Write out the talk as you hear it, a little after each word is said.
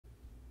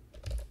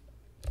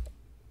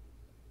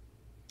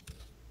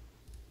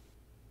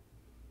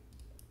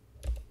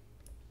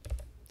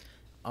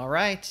All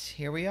right,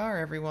 here we are,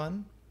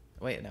 everyone.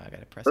 Wait, no, I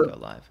gotta press Sure. go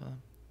live, huh?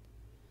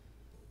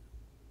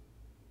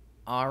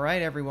 All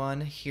right,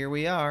 everyone, here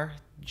we are.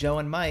 Joe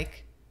and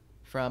Mike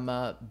from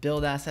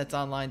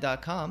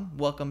buildassetsonline.com.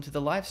 Welcome to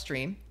the live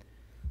stream.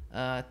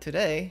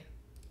 Today,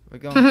 we're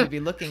going to be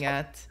looking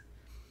at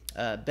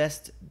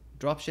best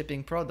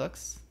dropshipping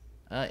products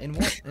in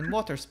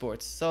water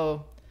sports.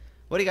 So,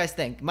 what do you guys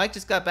think? Mike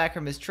just got back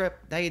from his trip.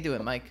 How you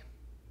doing, Mike?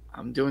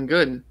 I'm doing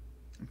good.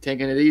 I'm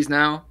taking it easy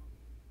now.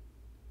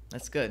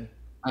 That's good.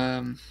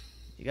 Um,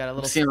 You got a I'm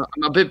little. seeing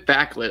I'm a bit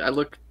backlit. I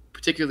look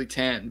particularly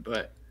tan,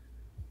 but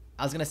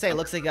I was gonna say, it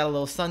looks like you got a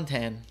little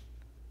suntan.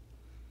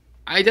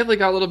 I definitely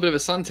got a little bit of a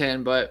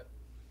suntan, but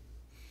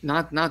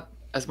not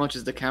as much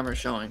as the camera's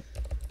showing.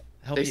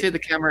 I hope They you. say the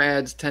camera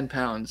adds 10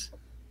 pounds.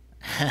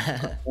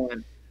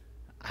 And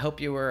I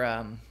hope you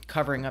were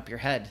covering up your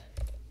head.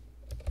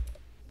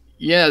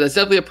 yeah, that's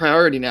definitely a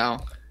priority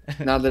now.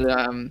 Now that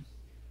I'm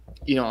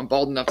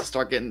bald enough to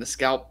start getting the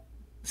scalp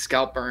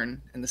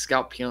burn and the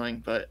scalp peeling,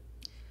 but it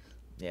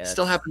Yeah,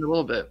 still happened a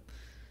little bit.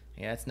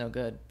 it's no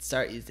good.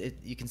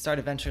 You can start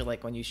eventually,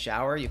 like when you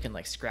shower, you can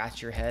like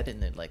scratch your head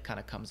and it like kind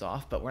of comes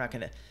off. But we're not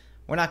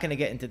gonna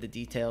get into the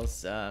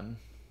details.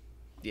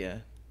 Yeah,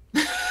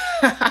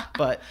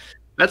 but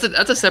That's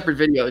a separate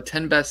video.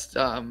 10 best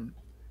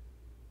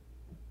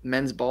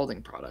men's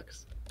balding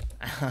products.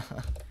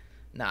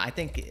 no, I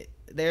think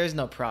there is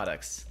no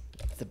products.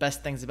 It's the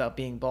best things about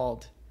being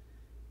bald.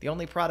 The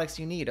only products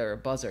you need are a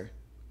buzzer.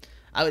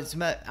 I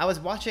was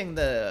watching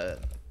the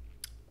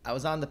I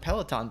was on the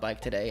Peloton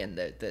bike today, and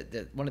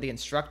the one of the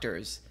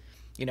instructors,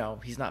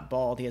 he's not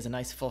bald. He has a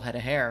nice full head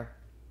of hair,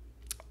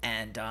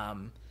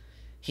 and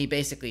he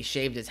basically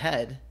shaved his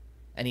head,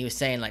 and he was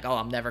saying like, "Oh,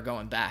 I'm never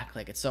going back.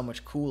 Like it's so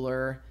much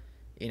cooler,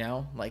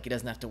 like he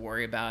doesn't have to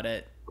worry about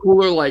it.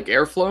 Cooler like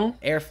airflow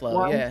Airflow,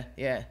 wise. yeah,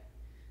 yeah.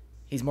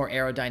 He's more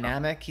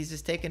aerodynamic. He's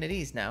just taking it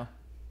easy now."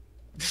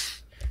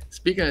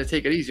 Speaking of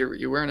take it easy,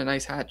 you're wearing a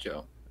nice hat,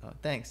 Joe. Oh,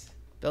 thanks.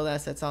 Build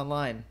Assets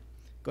Online.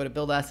 Go to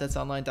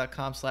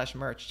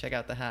buildassetsonline.com/merch. Check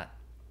out the hat.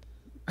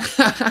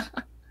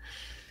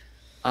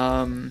 Oh,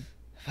 How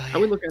yeah.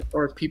 we look as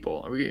far as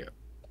people?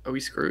 Are we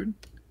screwed?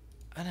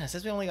 I don't know. It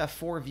says we only got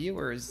 4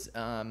 viewers.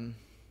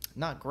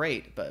 Not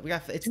great, but we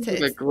got Seems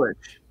like a glitch.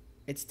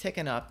 it's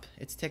ticking up.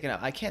 It's ticking up.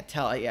 I can't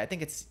tell. Yeah,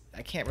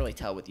 I can't really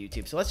tell with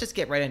YouTube. So let's just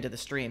get right into the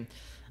stream.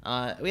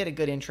 We had a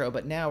good intro,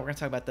 but now we're gonna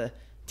talk about the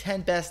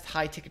 10 best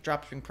high ticket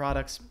dropshipping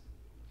products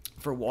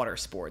for water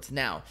sports.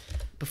 Now,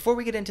 before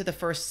we get into the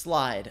first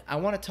slide, I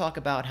want to talk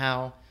about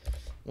how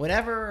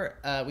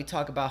whenever we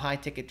talk about high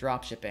ticket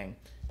dropshipping,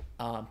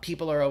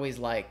 people are always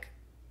like,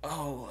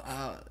 oh,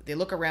 they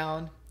look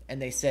around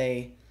and they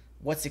say,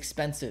 what's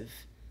expensive?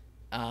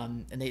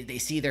 And they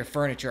see their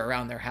furniture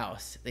around their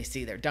house. They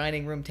see their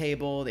dining room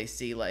table. They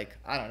see, like,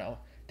 I don't know,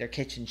 their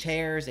kitchen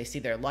chairs. They see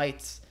their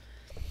lights.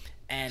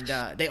 And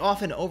they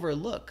often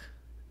overlook,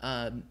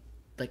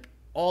 like,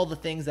 all the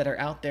things that are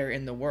out there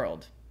in the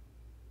world.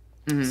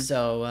 Hmm.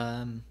 So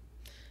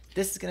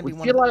this is going to We be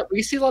one see a of the. lot.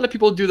 We see a lot of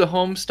people do the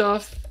home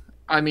stuff.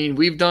 I mean,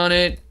 we've done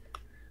it.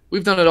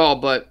 We've done it all,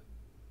 but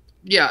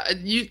yeah,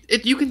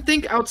 you can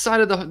think outside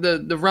of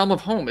the realm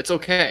of home. It's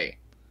okay.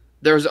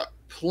 There's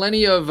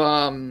plenty of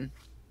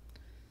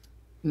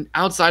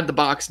outside the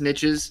box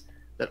niches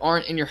that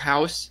aren't in your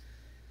house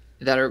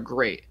that are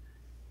great.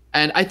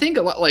 And I think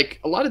a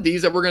lot of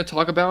these that we're going to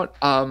talk about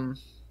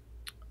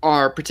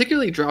are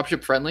particularly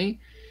dropship friendly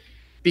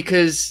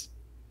because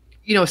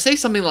say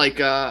something like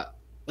a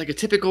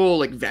typical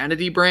like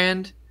vanity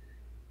brand,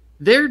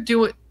 they're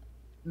doing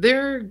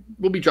they're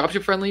will be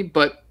dropship friendly,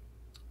 but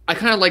I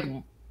kind of like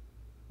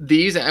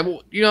these. And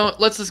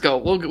let's just go.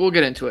 We'll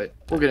get into it.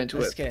 We'll get into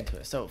Let's it. get into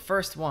it. So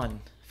first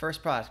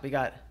product, we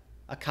got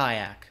a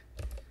kayak.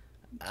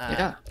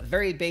 Yeah.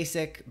 Very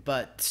basic,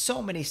 but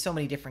so many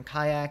different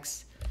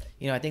kayaks.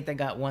 I think they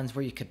got ones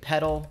where you could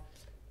pedal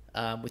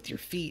with your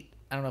feet.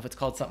 I don't know if it's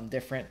called something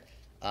different.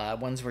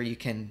 Ones where you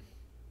can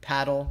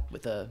paddle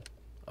with a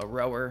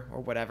rower or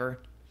whatever.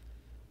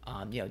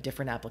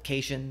 Different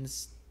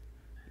applications.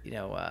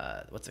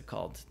 What's it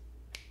called?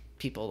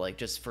 People like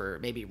just for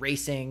maybe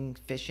racing,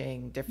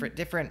 fishing,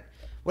 different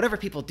whatever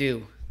people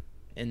do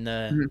in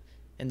the Mhm.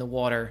 in the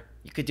water.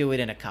 You could do it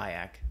in a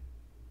kayak.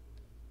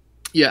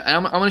 Yeah,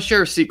 and I'm going to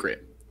share a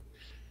secret.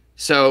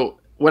 So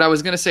what I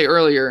was going to say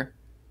earlier,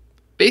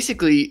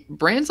 basically,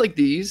 brands like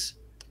these.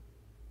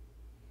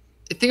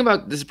 Think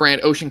about this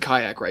brand, Ocean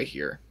Kayak, right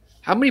here.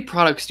 How many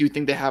products do you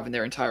think they have in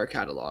their entire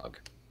catalog?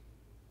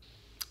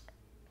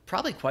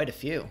 Probably quite a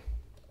few.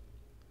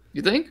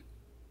 You think?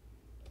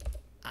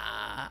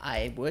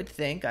 I would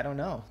think. I don't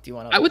know. Do you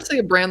want I to? would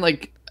say brands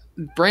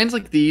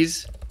like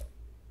these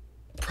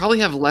probably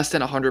have less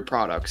than 100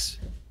 products.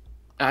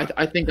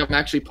 I think I'm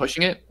actually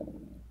pushing it.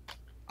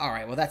 All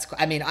right. Well, that's.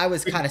 I mean, I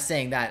was kind of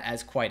saying that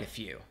as quite a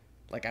few.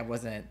 Like I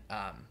wasn't.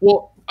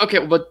 Well,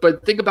 okay, but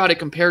think about it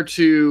compared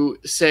to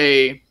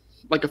say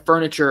like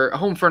a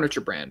home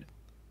furniture brand.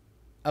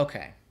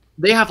 Okay.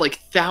 They have like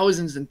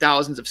thousands and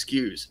thousands of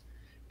SKUs,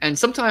 and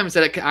sometimes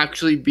that it can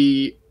actually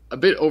be a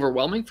bit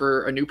overwhelming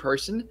for a new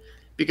person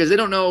because they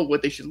don't know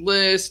what they should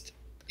list,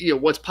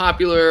 what's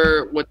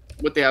popular, what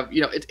they have.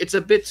 It's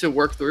a bit to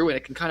work through, and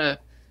it can kind of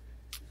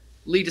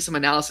lead to some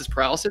analysis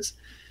paralysis.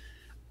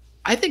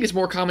 I think it's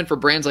more common for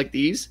brands like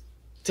these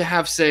to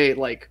have, say,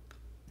 like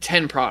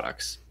 10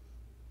 products,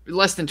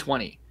 less than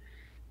 20.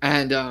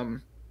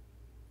 And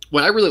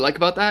what I really like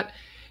about that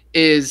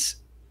is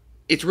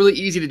it's really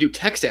easy to do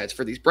text ads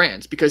for these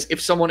brands, because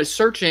if someone is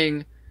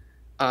searching,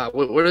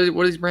 what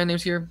are these brand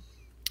names here?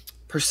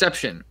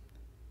 Perception.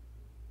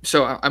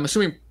 So I'm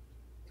assuming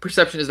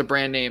Perception is the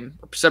brand name,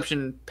 or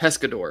Perception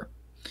Pescador.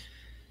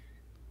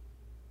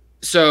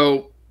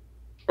 So,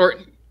 or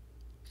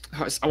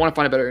I want to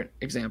find a better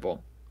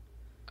example.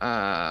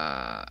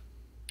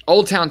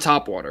 Old Town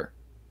Topwater.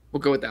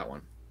 We'll go with that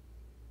one.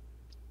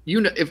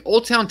 If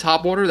Old Town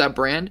Topwater, that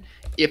brand,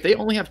 if they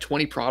only have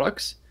 20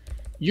 products,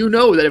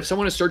 that if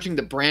someone is searching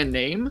the brand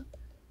name,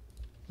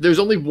 there's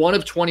only one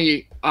of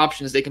 20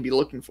 options they can be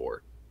looking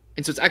for.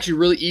 And so it's actually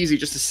really easy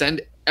just to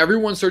send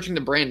everyone searching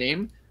the brand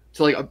name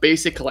to like a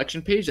basic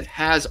collection page that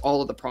has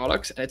all of the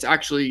products, and it's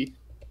actually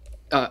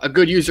a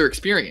good user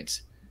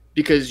experience,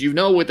 because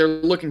what they're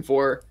looking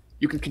for.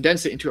 You can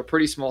condense it into a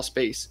pretty small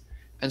space,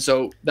 and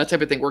so that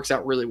type of thing works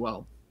out really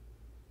well.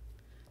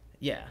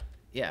 Yeah,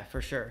 for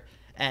sure.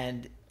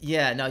 And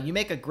yeah, no, you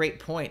make a great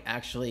point,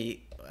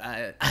 actually,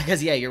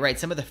 because yeah, you're right.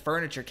 Some of the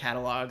furniture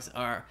catalogs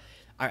are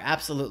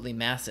absolutely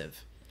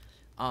massive.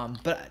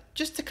 But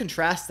just to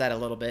contrast that a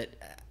little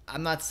bit,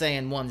 I'm not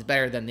saying one's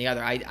better than the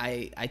other.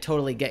 I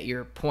totally get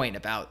your point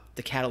about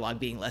the catalog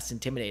being less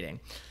intimidating.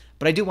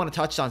 But I do want to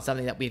touch on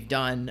something that we've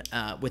done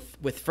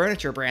with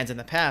furniture brands in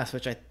the past,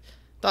 which I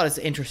thought is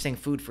interesting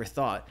food for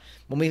thought.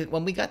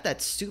 When we got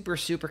that super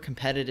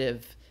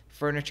competitive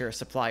furniture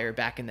supplier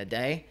back in the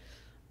day,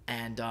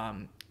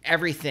 and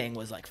everything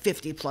was like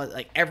 50 plus,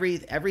 like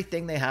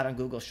everything they had on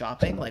Google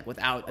Shopping, like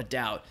without a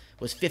doubt,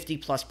 was 50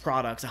 plus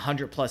products,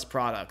 100 plus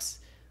products,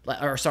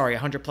 or sorry,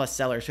 100 plus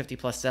sellers, 50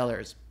 plus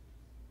sellers.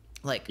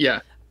 Like, yeah,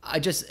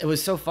 it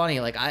was so funny.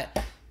 Like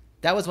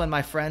that was when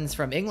my friends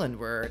from England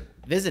were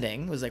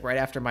visiting. It was like right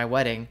after my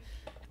wedding.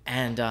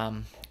 And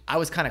I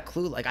was kind of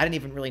clueless. Like I didn't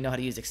even really know how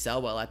to use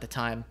Excel well at the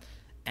time.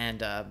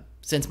 And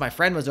since my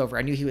friend was over,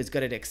 I knew he was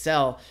good at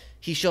Excel.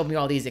 He showed me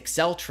all these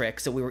Excel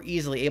tricks. So we were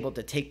easily able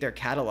to take their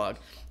catalog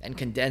and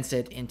condense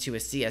it into a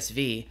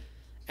CSV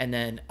and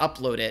then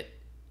upload it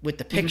with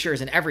the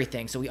pictures and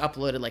everything. So we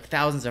uploaded like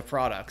thousands of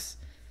products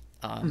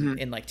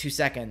in like 2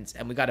 seconds,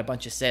 and we got a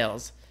bunch of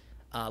sales.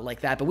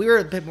 Like that, but we were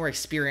a bit more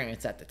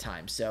experienced at the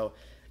time, so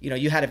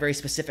you had a very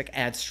specific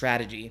ad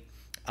strategy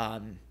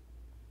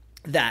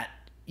that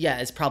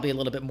is probably a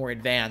little bit more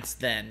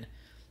advanced than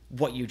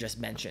what you just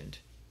mentioned.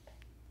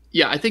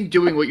 Yeah, I think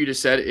doing what you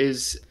just said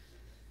is,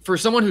 for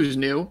someone who's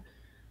new,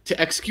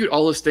 to execute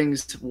all those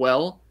things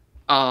well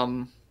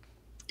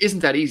isn't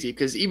that easy,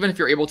 because even if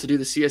you're able to do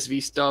the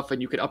CSV stuff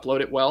and you can upload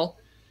it well,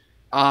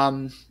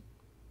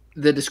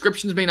 the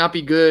descriptions may not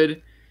be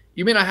good.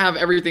 You may not have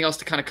everything else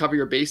to kind of cover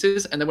your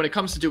bases. And then when it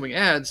comes to doing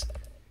ads,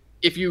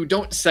 if you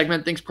don't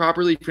segment things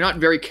properly, if you're not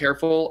very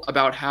careful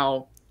about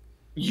how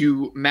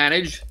you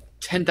manage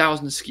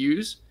 10,000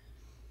 SKUs,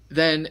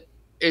 then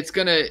it's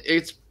gonna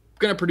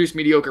produce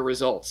mediocre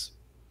results.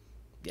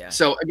 Yeah.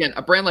 So again,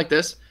 a brand like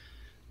this,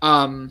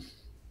 the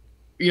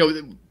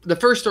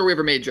first store we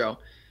ever made, Joe,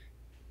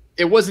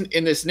 it wasn't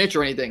in this niche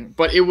or anything,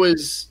 but it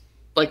was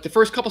like the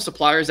first couple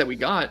suppliers that we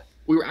got,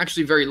 we were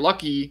actually very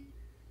lucky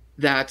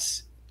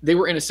that they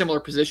were in a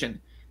similar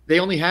position. They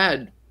only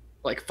had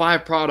like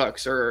 5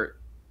 products or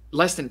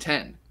less than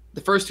 10. The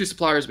first 2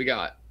 suppliers we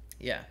got.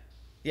 Yeah.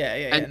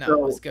 No, So,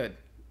 it was good.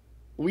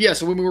 Yeah,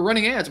 so when we were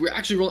running ads, we were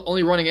actually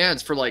only running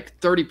ads for like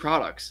 30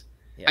 products.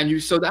 Yeah.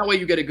 And so that way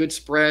you get a good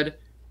spread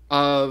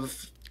of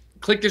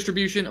click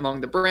distribution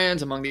among the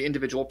brands, among the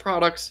individual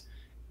products.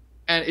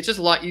 And it's just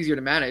a lot easier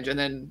to manage. And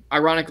then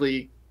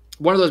ironically,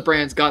 one of those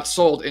brands got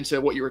sold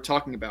into what you were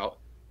talking about,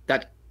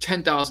 that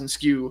 10,000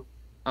 SKU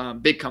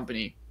big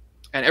company.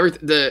 And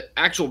the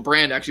actual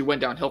brand actually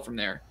went downhill from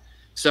there.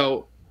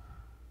 So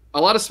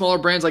a lot of smaller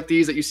brands like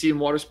these that you see in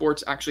water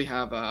sports actually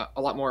have a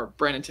lot more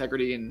brand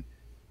integrity, and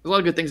there's a lot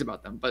of good things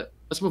about them. But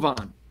let's move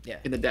on. Yeah.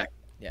 In the deck.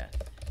 Yeah.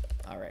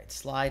 All right.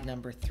 Slide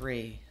number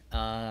 3.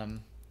 All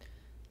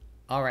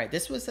right.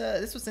 This was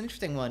an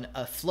interesting one.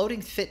 A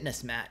floating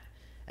fitness mat,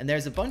 and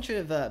there's a bunch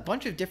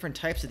of different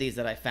types of these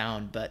that I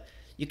found, but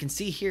you can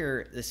see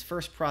here this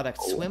first product,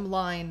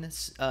 Swimline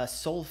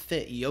Soul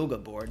Fit Yoga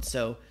Board.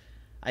 So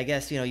I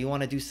guess you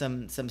want to do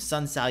some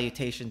sun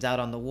salutations out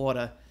on the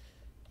water.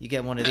 You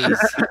get one of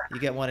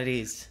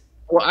these.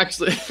 Well,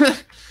 actually,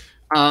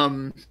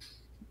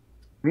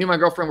 me and my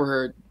girlfriend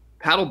were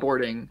paddle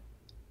boarding.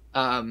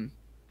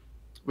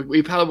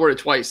 We paddle boarded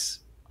twice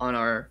on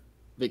our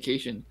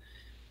vacation,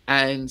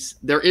 and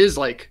there is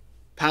like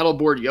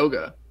paddleboard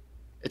yoga.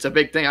 It's a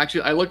big thing.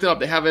 Actually, I looked it up.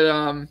 They have it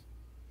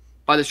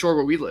by the shore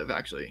where we live,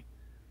 actually.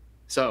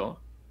 So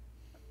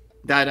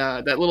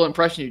that little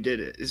impression you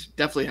did is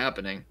definitely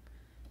happening.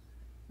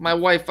 My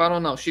wife, I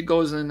don't know. She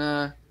goes on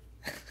the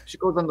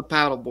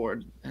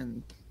paddleboard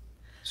and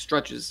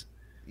stretches.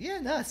 Yeah,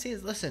 no. See,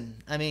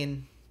 listen. I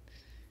mean,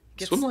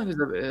 Gets Swimline is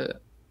a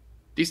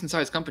decent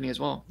sized company as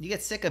well. You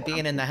get sick of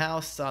being in the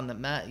house on the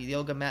mat. The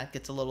yoga mat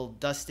gets a little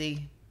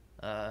dusty.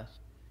 Uh,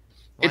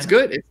 why It's not?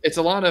 good. It's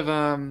a lot of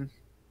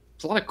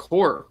it's a lot of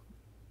core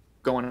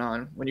going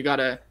on when you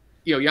gotta,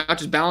 you're not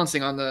just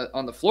balancing on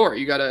the floor.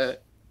 You gotta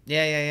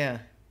Yeah, yeah, yeah.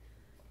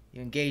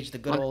 You engage the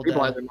a good lot of old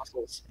stabilizer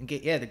muscles.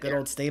 yeah, the good Yeah.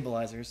 old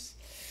stabilizers.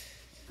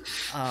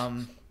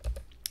 Um,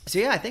 so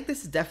yeah, I think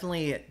this is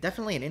definitely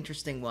an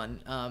interesting one.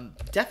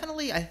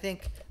 Definitely, I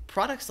think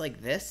products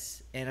like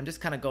this, and I'm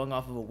just kind of going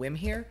off of a whim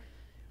here.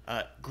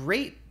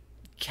 Great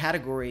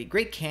category,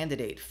 great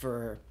candidate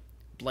for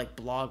like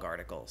blog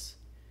articles,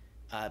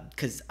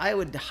 because I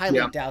would highly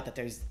Yeah. doubt that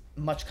there's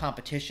much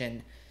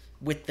competition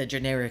with the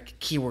generic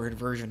keyword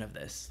version of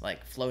this,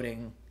 like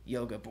floating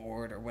yoga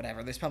board or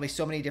whatever. There's probably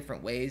so many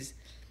different ways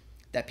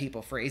that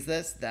people phrase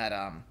this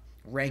that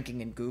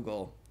ranking in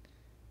Google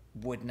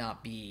would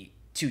not be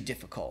too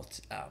difficult.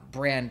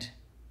 Brand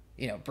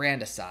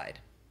aside.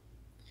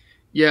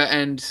 Yeah,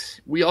 and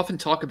we often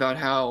talk about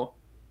how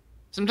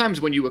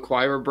sometimes when you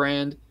acquire a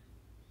brand,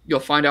 you'll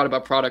find out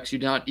about products you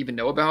do not even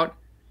know about.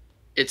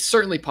 It's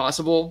certainly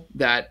possible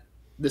that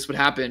this would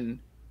happen.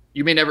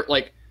 You may never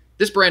like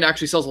this brand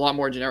actually sells a lot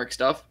more generic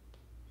stuff,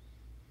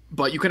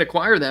 but you can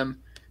acquire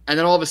them, and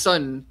then all of a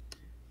sudden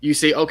you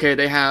say, okay,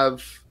 they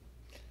have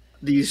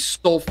these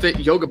soul fit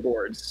yoga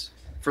boards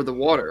for the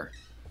water,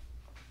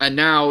 and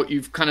now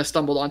you've kind of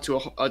stumbled onto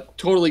a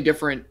totally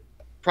different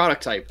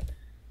product type.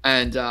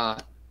 And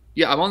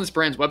yeah, I'm on this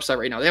brand's website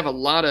right now. They have a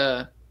lot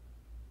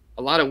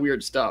of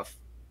weird stuff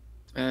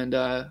and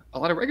a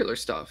lot of regular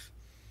stuff.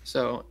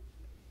 So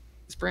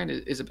this brand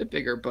is a bit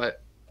bigger,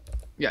 but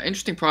yeah,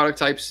 interesting product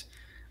types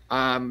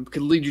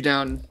could lead you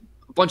down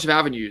a bunch of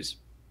avenues.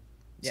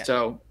 Yeah.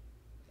 So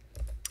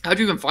how'd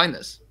you even find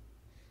this?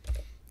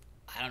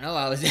 I don't know.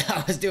 I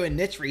was doing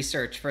niche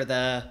research for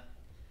the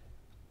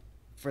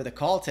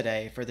call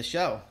today for the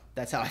show.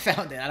 That's how I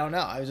found it. I don't know.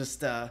 I was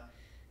just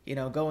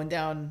going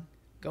down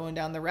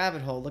the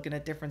rabbit hole looking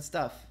at different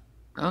stuff.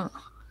 Oh,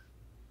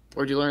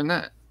 where'd you learn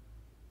that?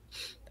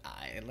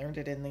 I learned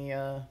it in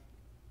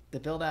the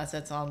Build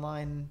Assets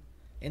Online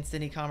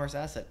Instant E-commerce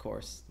Asset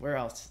course. Where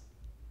else?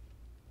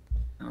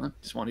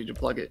 Just wanted you to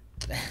plug it.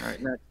 All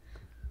right, next.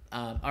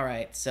 All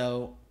right.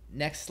 So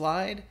next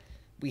slide,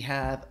 we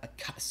have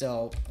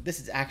so this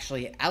is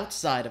actually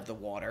outside of the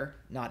water,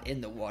 not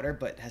in the water,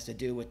 but has to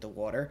do with the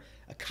water.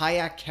 A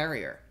kayak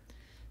carrier.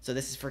 So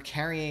this is for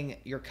carrying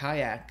your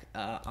kayak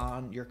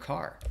on your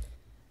car,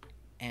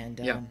 and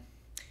Yeah.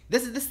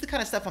 this is the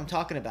kind of stuff I'm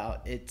talking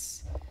about.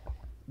 It's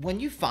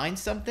when you find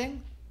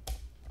something,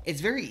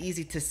 it's very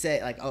easy to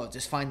say like, oh,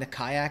 just find the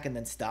kayak and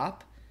then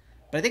stop.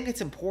 But I think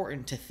it's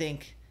important to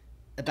think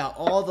about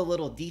all the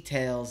little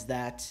details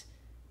that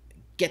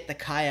get the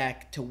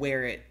kayak to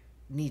where it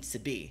needs to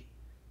be.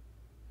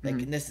 Like,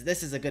 and this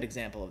is a good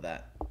example of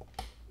that.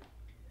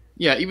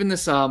 Yeah, even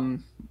this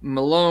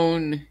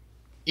Malone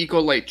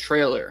Ecolite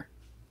trailer.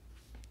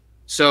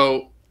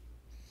 So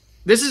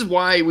this is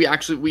why we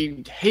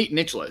hate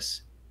niche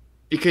lists,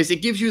 because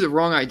it gives you the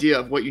wrong idea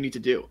of what you need to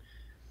do.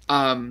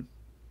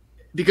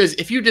 Because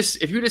if you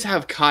just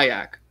have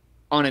kayak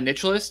on a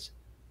niche list,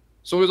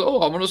 so it's,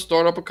 oh, I'm gonna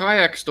start up a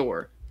kayak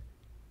store,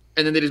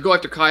 and then they just go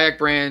after kayak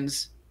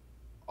brands,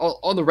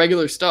 all the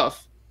regular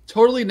stuff,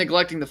 totally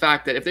neglecting the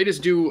fact that if they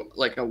just do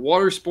like a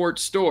water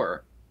sports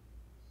store,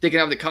 they can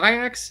have the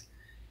kayaks,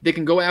 they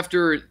can go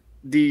after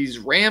these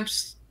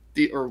ramps,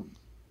 or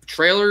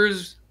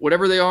trailers,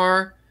 whatever they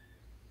are,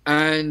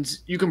 and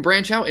you can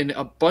branch out in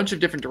a bunch of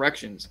different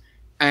directions.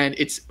 And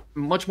it's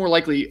much more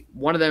likely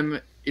one of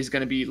them is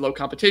going to be low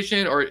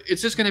competition, or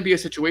it's just going to be a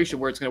situation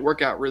where it's going to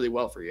work out really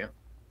well for you.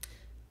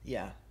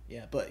 Yeah,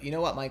 yeah. But you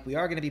know what, Mike? We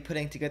are going to be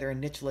putting together a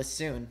niche list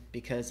soon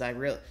because I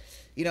really,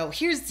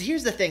 here's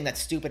the thing that's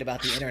stupid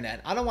about the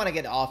internet. I don't want to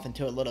get off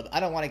into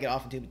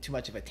too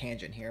much of a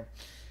tangent here,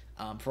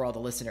 for all the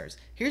listeners.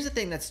 Here's the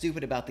thing that's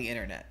stupid about the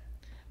internet.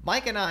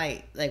 Mike and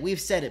I, like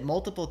we've said it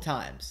multiple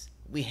times,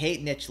 we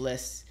hate niche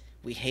lists.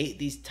 We hate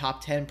these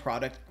top 10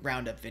 product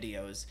roundup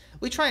videos.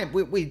 We try and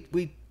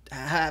we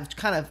have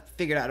kind of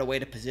figured out a way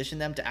to position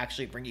them to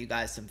actually bring you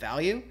guys some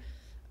value.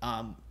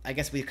 I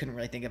guess we couldn't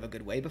really think of a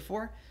good way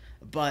before,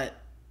 but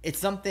it's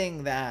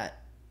something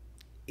that,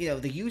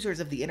 the users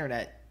of the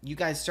internet, you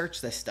guys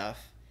search this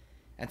stuff,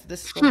 and so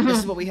this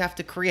is what we have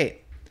to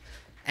create.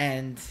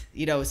 And,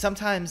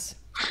 sometimes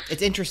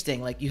it's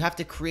interesting, like you have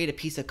to create a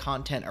piece of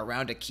content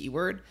around a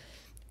keyword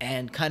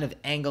and kind of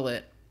angle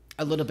it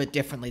a little bit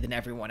differently than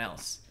everyone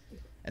else.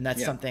 And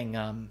that's something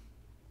that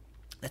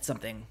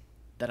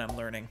I'm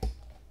learning.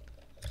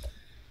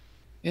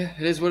 Yeah,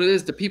 it is what it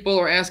is. The people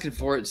are asking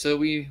for it, so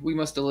we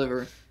must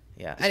deliver.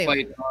 Yeah. Despite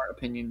Anyway, our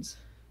opinions.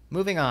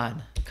 moving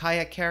on.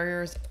 Kayak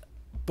carriers,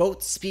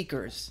 boat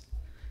speakers.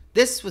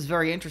 This was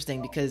very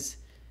interesting because,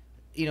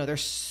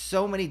 there's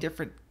so many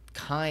different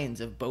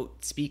kinds of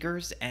boat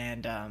speakers,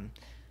 and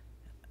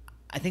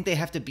I think they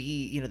have to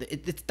be,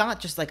 it's not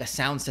just like a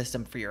sound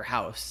system for your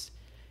house.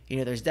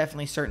 There's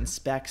definitely certain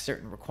specs,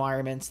 certain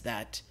requirements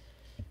that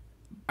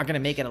are going to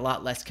make it a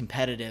lot less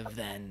competitive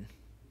than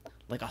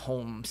like a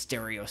home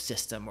stereo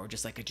system or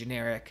just like a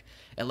generic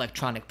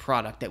electronic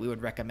product that we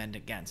would recommend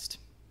against?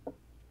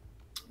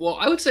 Well,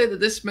 I would say that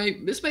this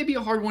may be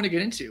a hard one to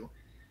get into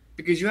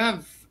because you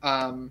have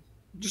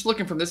just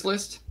looking from this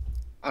list.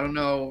 I don't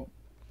know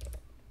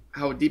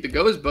how deep it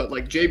goes, but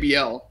like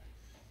JBL,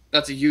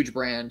 that's a huge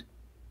brand.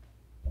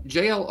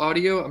 JL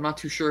Audio, I'm not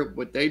too sure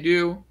what they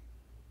do,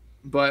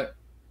 but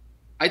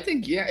I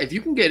think yeah, if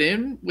you can get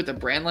in with a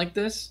brand like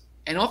this,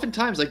 and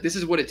oftentimes like this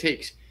is what it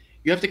takes.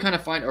 You have to kind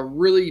of find a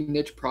really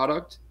niche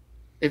product.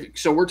 If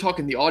so, we're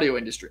talking the audio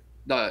industry,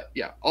 the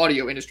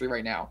audio industry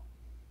right now.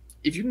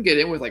 If you can get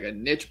in with like a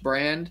niche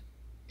brand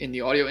in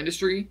the audio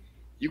industry,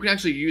 you can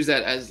actually use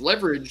that as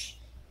leverage,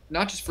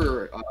 not just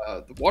for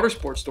the water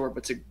sports store,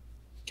 but to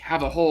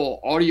have a whole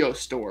audio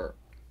store.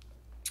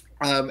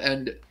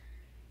 And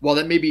while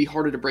that may be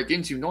harder to break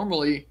into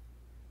normally,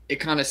 it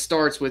kind of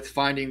starts with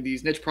finding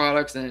these niche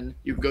products, and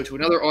you can go to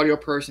another audio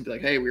person and be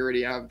like, hey, we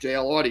already have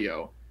JL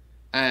Audio,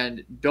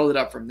 and build it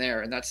up from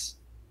there. And that's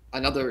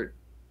another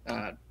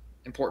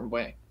important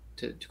way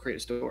to create a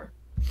store.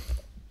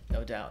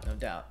 No doubt, no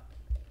doubt.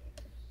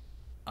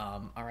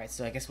 All right,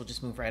 so I guess we'll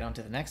just move right on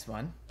to the next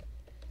one.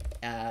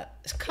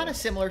 It's kind of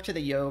similar to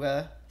the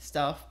yoga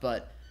stuff,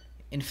 but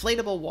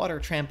inflatable water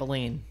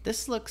trampoline.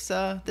 This looks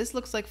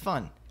like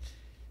fun.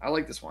 I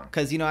like this one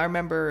Because I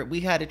remember we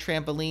had a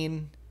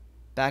trampoline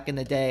back in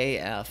the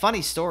day.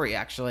 Funny story,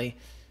 actually.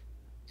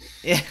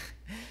 Yeah.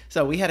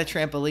 So we had a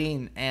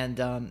trampoline,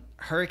 and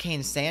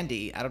Hurricane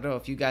Sandy. I don't know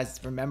if you guys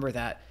remember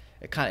that.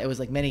 It was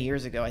like many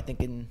years ago. I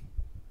think in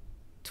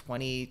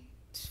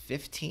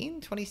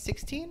 2015,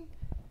 2016,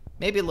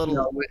 maybe a little.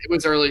 No, it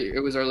was early. It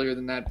was earlier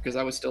than that because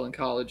I was still in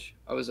college.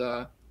 I was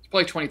it's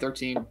probably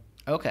 2013.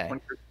 Okay.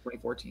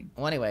 2014.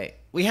 Well, anyway,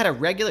 we had a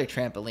regular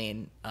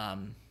trampoline.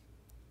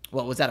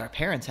 Well, it was at our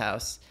parents'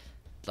 house.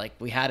 Like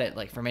we had it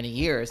like for many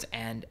years,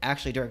 and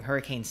actually during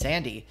Hurricane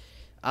Sandy,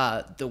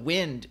 the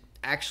wind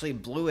actually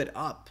blew it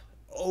up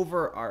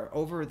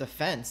over the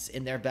fence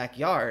in their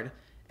backyard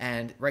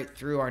and right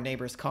through our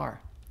neighbor's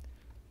car.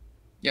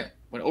 Yeah,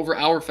 went over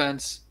our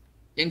fence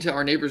into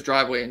our neighbor's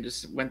driveway and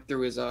just went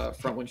through his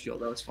front windshield.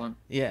 That was fun.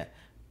 Yeah,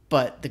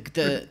 but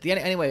the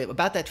anyway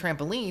about that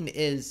trampoline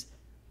is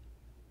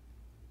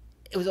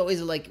it was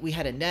always like we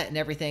had a net and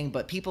everything,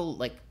 but people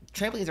like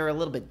trampolines are a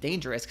little bit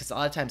dangerous because a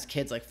lot of times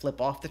kids like flip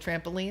off the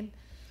trampoline,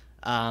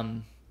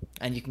 and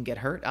you can get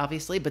hurt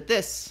obviously. But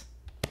this,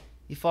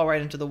 you fall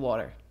right into the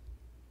water.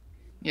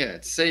 Yeah,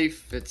 it's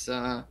safe. It's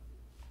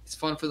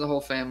fun for the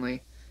whole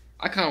family.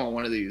 I kind of want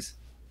one of these.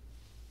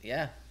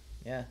 Yeah,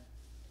 yeah.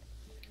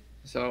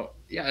 So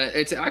yeah,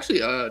 it's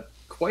actually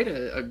quite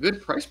a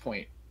good price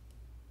point.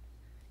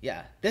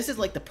 Yeah, this is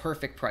like the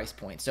perfect price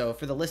point. So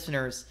for the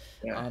listeners,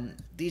 Yeah.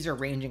 these are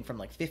ranging from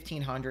like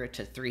 1,500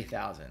 to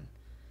 3,000,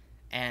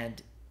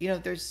 and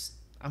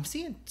I'm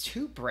seeing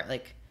two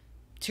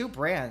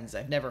brands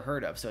I've never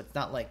heard of. So it's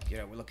not like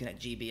we're looking at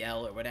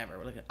GBL or whatever.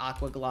 We're looking at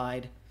Aqua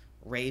Glide,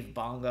 Rave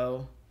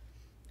Bongo.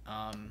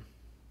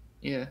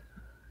 Yeah.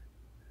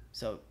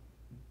 So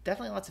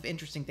definitely lots of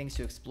interesting things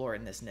to explore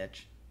in this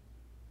niche.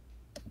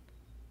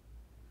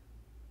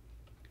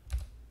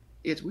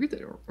 It's weird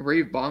that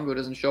Rave Bongo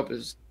doesn't show up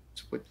as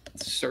with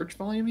search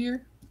volume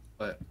here,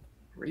 but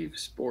Rave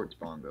Sports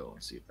Bongo.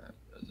 Let's see if that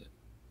does it.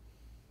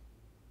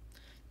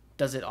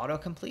 Does it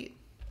autocomplete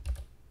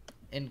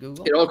in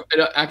Google?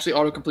 It actually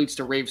auto completes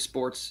to Rave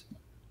Sports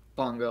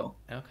Bongo.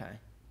 Okay.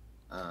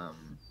 Yeah,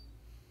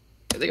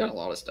 they got a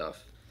lot of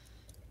stuff.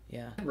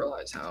 Yeah. I didn't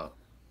realize how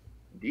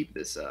deep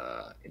this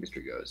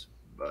industry goes,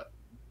 but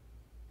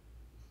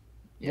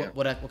yeah.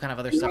 What kind of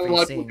other There's stuff not are a you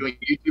lot of people seeing? doing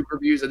YouTube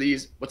reviews of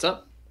these. What's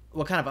up?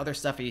 What kind of other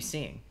stuff are you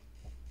seeing?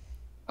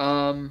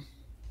 I'm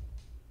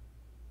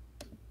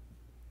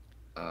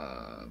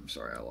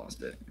sorry, I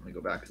lost it. Let me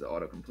go back to the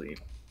autocomplete.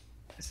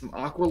 Some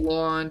Aqua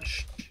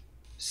Launch,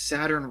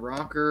 Saturn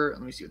Rocker.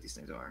 Let me see what these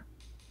things are.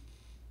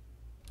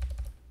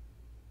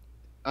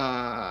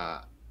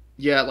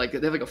 Yeah, like they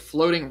have like a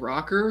floating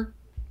rocker.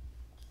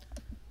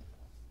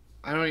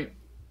 I'm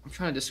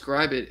trying to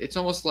describe it. It's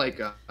almost like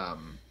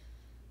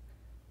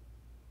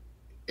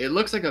it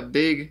looks like a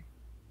big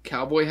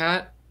cowboy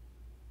hat,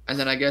 and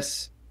then I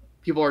guess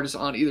people are just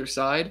on either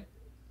side.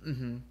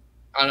 Mm-hmm.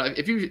 I don't know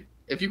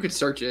if you could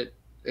search it,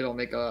 it'll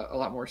make a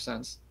lot more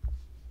sense.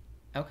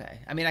 Okay.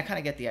 I mean, I kind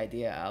of get the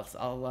idea.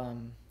 I'll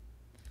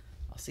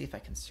see if I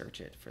can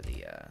search it for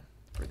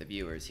the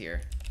viewers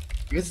here.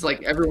 I guess it's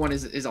like everyone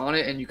is on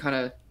it, and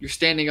you're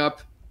standing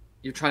up,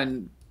 you're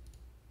trying to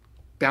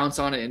bounce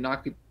on it and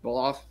knock people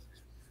off.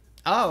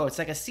 Oh, it's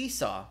like a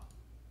seesaw,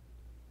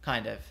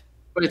 kind of.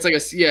 But it's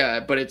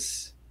but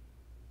it's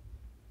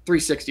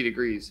 360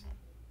 degrees.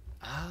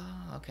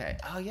 Oh, okay.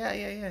 Oh, yeah.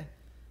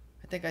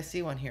 I think I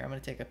see one here. I'm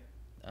gonna take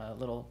a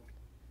little.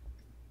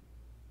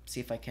 See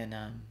if I can.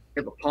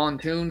 You have a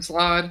pontoon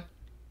slide.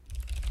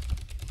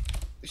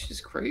 This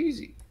is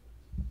crazy.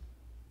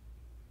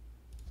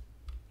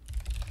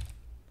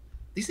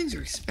 These things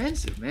are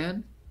expensive,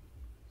 man.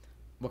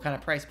 What kind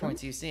of price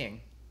points are you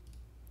seeing?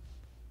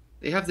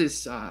 They have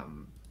this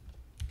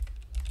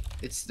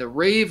It's the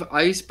Rave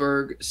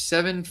Iceberg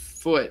 7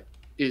 foot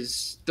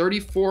is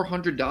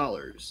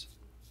 $3,400.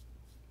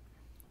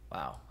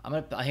 Wow.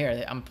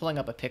 I'm pulling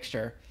up a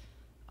picture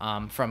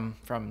from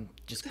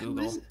just What is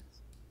Google. it?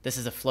 This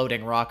is a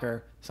floating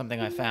rocker, something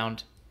I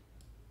found.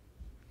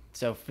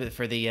 So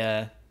for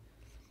the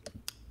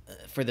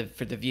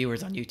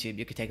viewers on YouTube,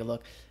 you could take a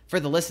look. For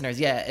the listeners,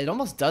 yeah, it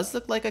almost does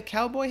look like a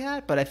cowboy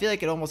hat, but I feel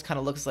like it almost kind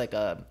of looks like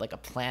a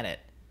planet,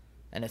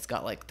 and it's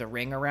got like the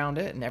ring around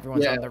it, and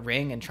everyone's Yeah, on the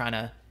ring and I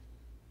trying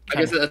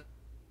guess to.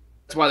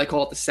 that's why they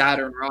call it the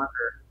Saturn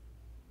rocker.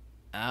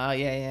 Oh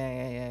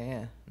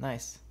yeah.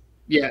 Nice,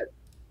 Yeah,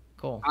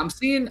 cool. I'm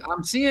seeing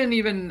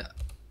even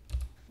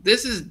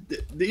this is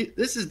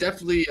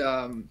definitely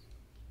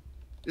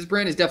this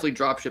brand is definitely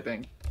drop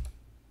shipping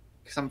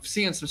because I'm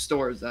seeing some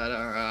stores that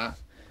are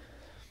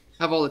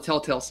have all the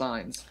telltale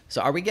signs.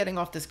 So are we getting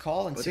off this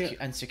call and But yeah,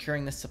 and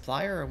securing this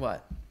supplier or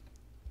what?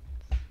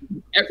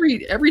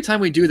 every time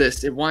we do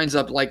this, it winds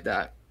up like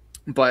that.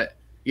 But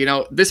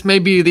this may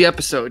be the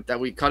episode that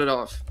we cut it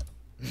off.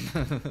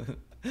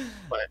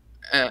 But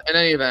in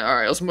any event, all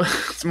right,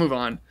 let's move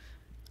on.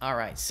 All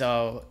right,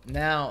 so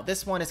now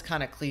this one is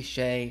kind of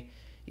cliche.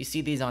 You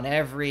see these on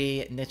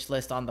every niche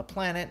list on the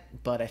planet,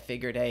 but I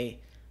figured, hey,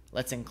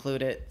 let's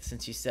include it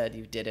since you said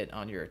you did it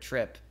on your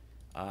trip.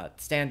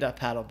 Stand-up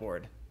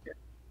paddleboard.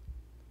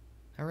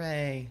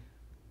 Hooray!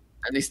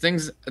 And these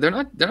things, they're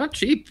not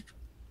cheap.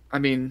 I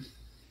mean,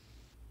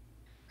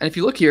 and if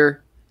you look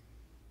here,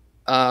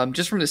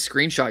 just from the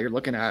screenshot you're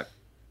looking at,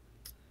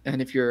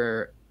 and if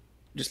you're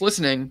just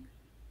listening,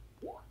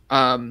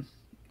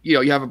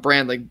 you have a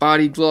brand like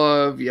Body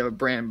Glove, you have a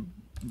brand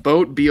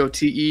Boat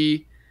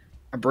BOTE,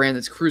 a brand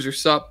that's Cruiser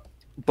Sup,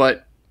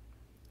 but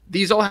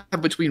these all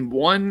have between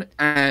 1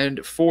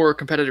 and 4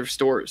 competitive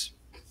stores.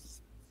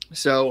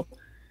 So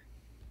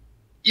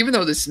even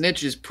though this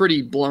niche is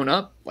pretty blown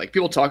up, like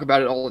people talk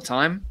about it all the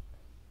time,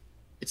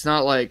 it's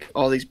not like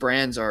all these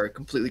brands are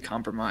completely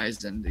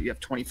compromised and you have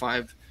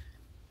 25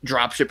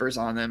 drop shippers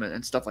on them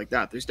and stuff like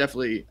that. There's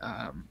definitely,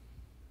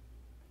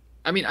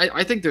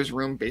 I think there's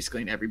room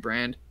basically in every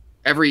brand,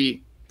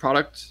 every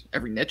product,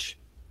 every niche,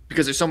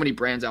 because there's so many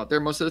brands out there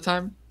most of the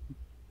time.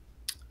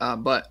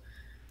 But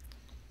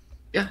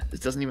yeah,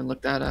 it doesn't even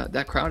look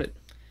that crowded.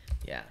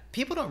 Yeah,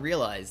 people don't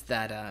realize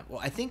that. Well,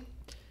 I think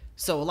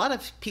so. A lot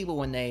of people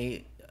when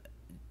they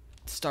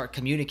start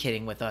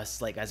communicating with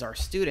us, like as our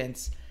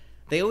students,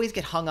 they always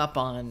get hung up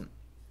on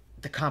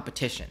the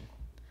competition,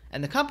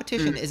 and the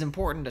competition is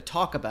important to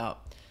talk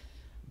about,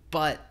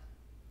 but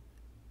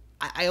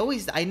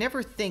I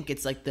never think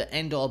it's like the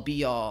end all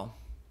be all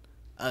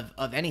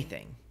of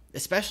anything,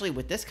 especially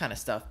with this kind of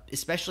stuff,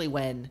 especially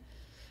when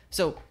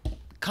so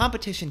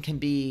competition can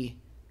be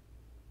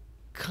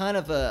kind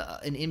of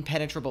an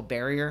impenetrable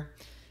barrier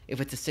if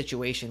it's a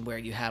situation where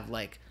you have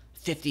like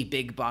 50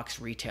 big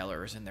box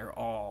retailers and they're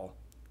all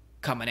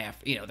coming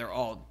after, they're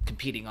all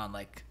competing on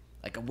like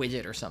a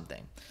widget or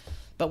something.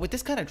 But with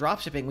this kind of drop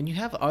shipping, when you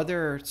have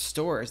other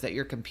stores that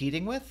you're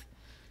competing with,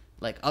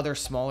 like other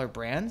smaller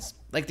brands,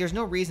 like there's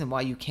no reason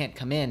why you can't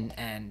come in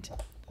and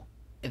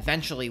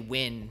eventually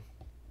win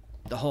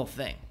the whole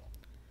thing.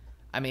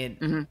 I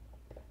mean,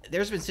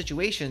 there's been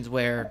situations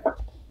where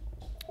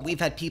we've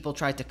had people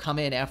try to come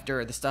in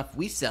after the stuff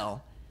we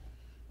sell,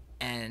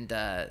 and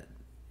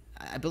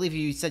I believe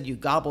you said you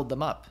gobbled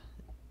them up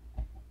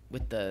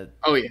with the.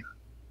 Oh yeah,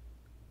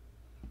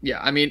 yeah.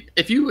 I mean,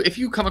 if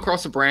you come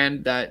across a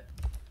brand that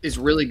is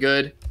really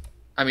good,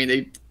 I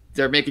mean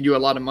they're making you a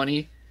lot of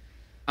money.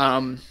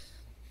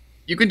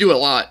 You can do a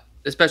lot,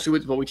 especially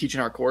with what we teach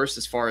in our course,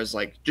 as far as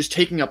like just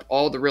taking up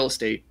all the real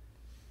estate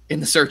in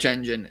the search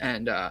engine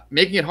and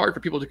making it hard for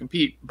people to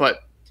compete. But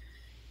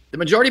the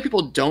majority of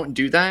people don't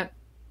do that.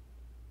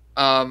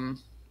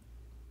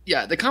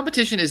 Yeah, the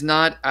competition is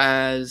not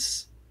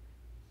as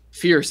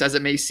fierce as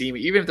it may seem,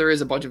 even if there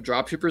is a bunch of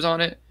drop shippers on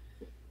it.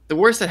 The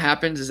worst that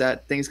happens is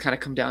that things kind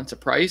of come down to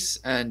price,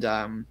 and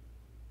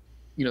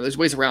there's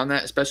ways around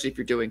that, especially if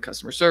you're doing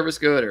customer service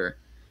good, or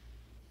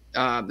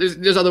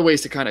there's other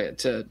ways to kind of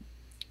to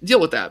deal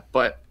with that.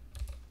 But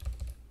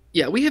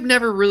yeah, we have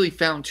never really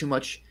found too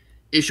much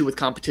issue with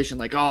competition.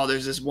 Like, oh,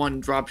 there's this one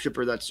drop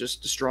shipper that's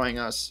just destroying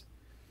us,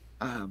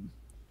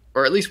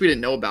 or at least we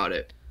didn't know about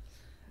it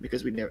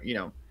because we never,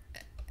 And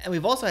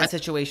we've also had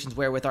situations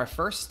where with our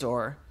first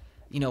store,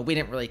 we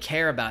didn't really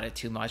care about it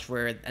too much.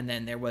 And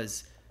then there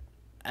was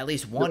at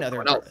least one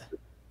other.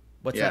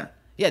 What's that?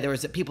 Yeah, there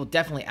was people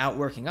definitely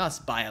outworking us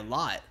by a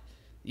lot,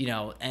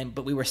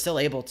 but we were still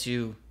able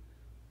to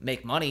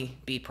make money,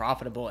 be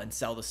profitable, and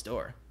sell the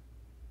store.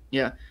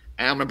 Yeah,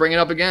 and I'm gonna bring it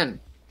up again.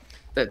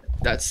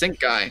 That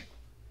sink guy,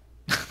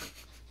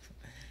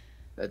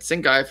 that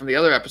sink guy from the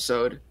other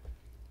episode.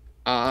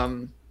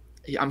 I'm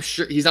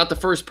sure he's not the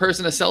first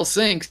person to sell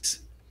sinks.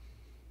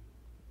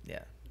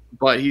 Yeah,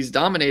 but he's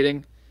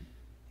dominating.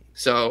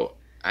 So,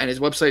 and his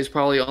website is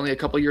probably only a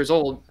couple years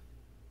old.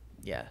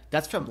 Yeah,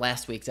 that's from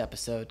last week's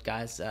episode,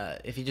 guys.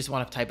 If you just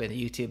want to type into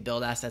YouTube,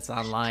 build assets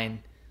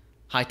online,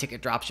 high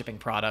ticket dropshipping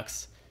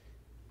products,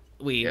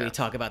 we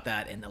talk about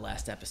that in the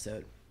last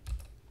episode.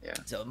 Yeah.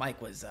 So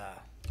Mike's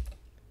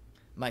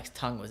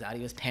tongue was out.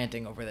 He was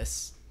panting over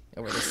this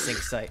sync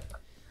site.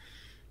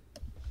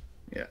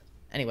 Yeah.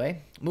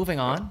 Anyway, moving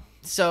on.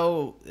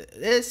 So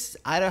this,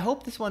 I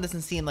hope this one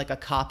doesn't seem like a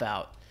cop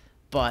out,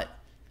 but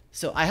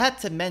so I had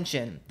to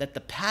mention that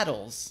the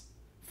paddles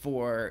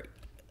for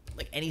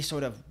like any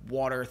sort of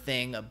water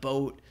thing, a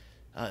boat,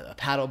 a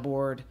paddle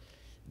board,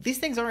 these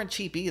things aren't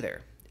cheap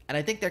either. And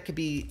I think there could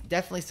be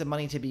definitely some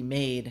money to be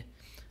made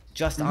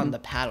just on the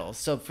paddles.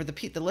 So for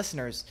the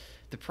listeners,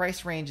 the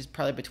price range is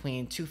probably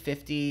between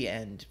 250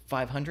 and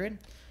 500.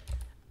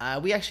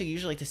 We actually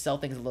usually like to sell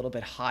things a little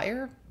bit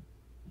higher,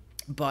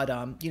 but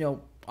on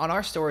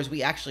our stores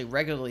we actually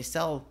regularly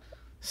sell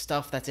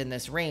stuff that's in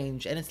this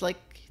range, and it's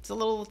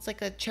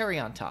like a cherry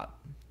on top.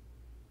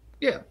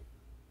 Yeah.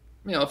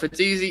 If it's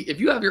easy, if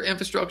you have your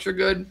infrastructure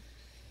good,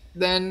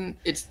 then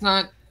it's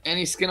not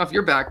any skin off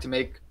your back to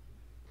make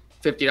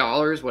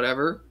 $50,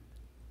 whatever,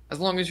 as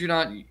long as you're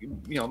not,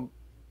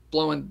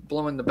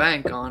 blowing the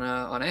bank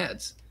on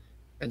ads.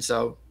 And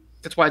so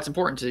that's why it's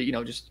important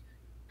to, just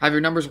have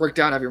your numbers worked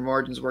out, have your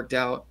margins worked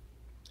out,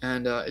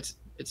 and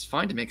it's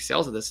fine to make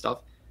sales of this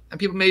stuff. And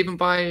people may even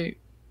buy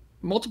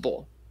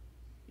multiple.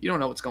 You don't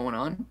know what's going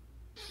on.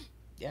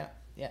 Yeah,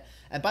 yeah.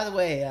 And by the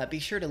way, be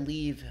sure to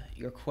leave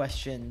your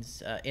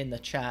questions in the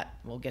chat.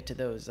 We'll get to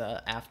those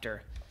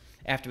after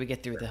we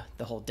get through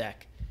the whole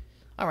deck.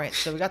 All right,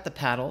 so we got the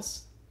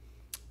paddles.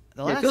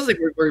 It feels like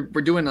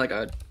we're doing like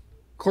a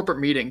corporate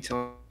meeting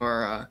to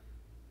our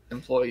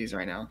employees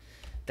right now.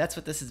 That's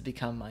what this has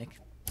become, Mike.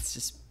 It's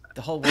just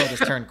the whole world has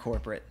turned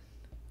corporate.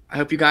 I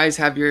hope you guys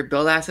have your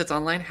Build Assets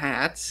Online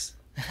hats.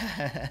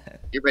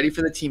 Get ready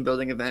for the team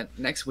building event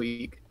next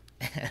week.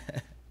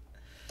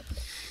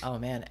 Oh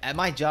man, at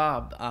my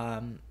job,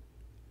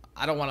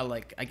 I don't want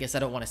to I guess I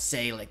don't want to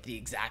say like the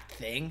exact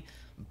thing,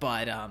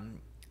 but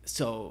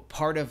so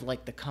part of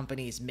like the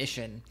company's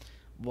mission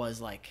was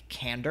like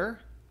candor,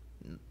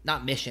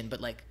 not mission,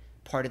 but like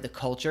part of the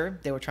culture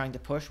they were trying to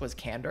push was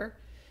candor,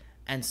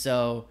 and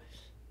so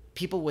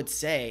people would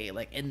say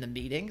like in the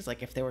meetings,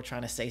 like if they were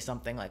trying to say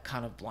something like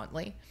kind of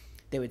bluntly,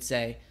 they would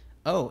say,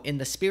 "Oh, in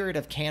the spirit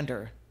of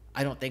candor,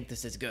 I don't think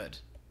this is good."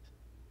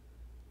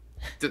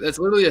 That's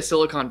literally a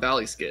Silicon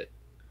Valley skit.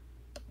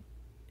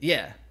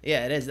 Yeah,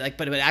 it is. Like,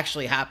 but it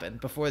actually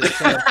happened before the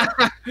show.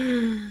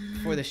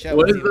 Before the show.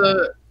 What is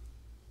the?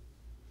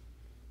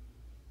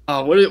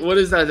 What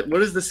is that?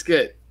 What is the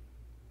skit?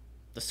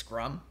 The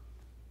Scrum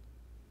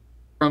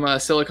From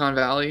Silicon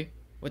Valley.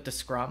 with the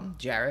Scrum,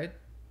 Jared.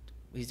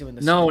 He's doing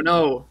the No, Scrum.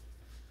 no.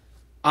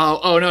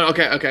 Oh no.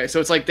 Okay. So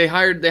it's like they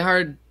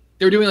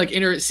were doing like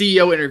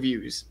CEO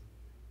interviews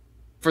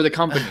for the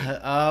company.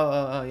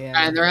 Oh yeah.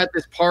 And they're at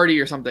this party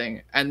or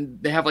something,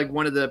 and they have like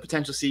one of the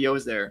potential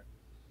CEOs there.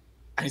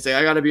 And he's like,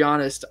 I gotta be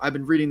honest, I've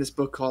been reading this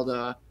book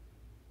called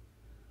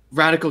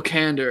Radical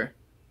Candor.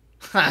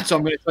 So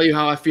I'm gonna tell you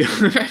how I feel.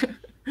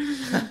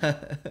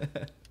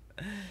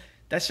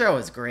 That show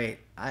was great.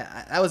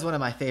 I that was one of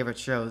my favorite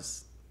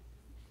shows.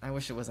 I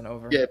wish it wasn't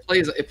over. Yeah,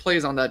 it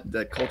plays on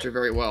that culture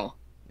very well.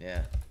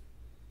 Yeah.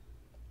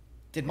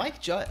 Did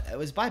Mike Judge? It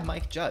was by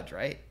Mike Judge,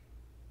 right?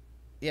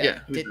 Yeah.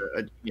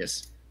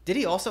 Yes. Did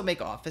he also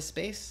make Office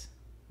Space,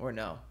 or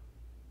no?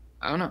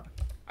 I don't know.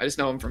 I just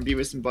know him from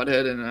Beavis and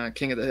Butthead and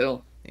King of the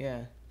Hill.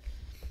 Yeah.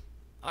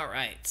 All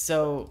right.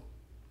 So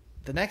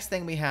the next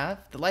thing we have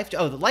the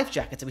life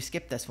jackets. We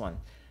skipped this one.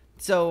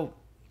 So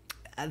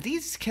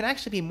these can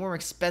actually be more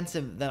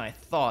expensive than I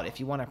thought if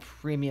you want a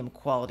premium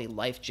quality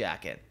life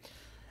jacket.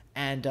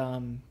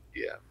 And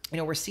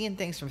Yeah. we're seeing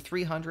things from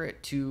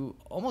 $300 to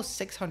almost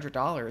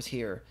 $600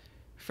 here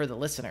for the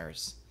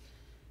listeners.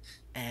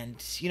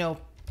 And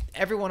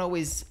everyone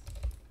always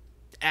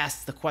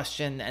asks the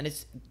question,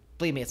 and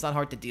believe me, it's not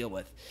hard to deal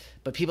with.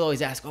 But people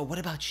always ask, "Oh, what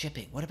about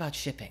shipping? What about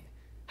shipping?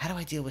 How do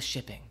I deal with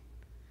shipping?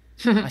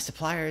 My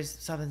suppliers,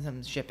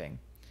 some shipping."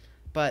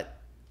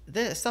 But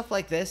stuff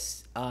like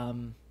this,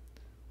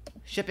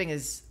 shipping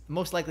is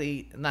most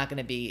likely not going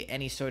to be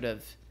any sort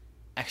of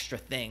extra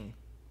thing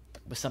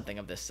with something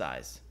of this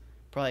size.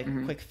 Probably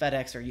quick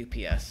FedEx or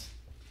UPS.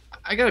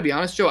 I gotta be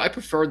honest, Joe. I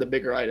prefer the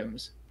bigger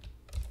items.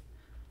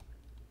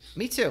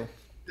 Me too.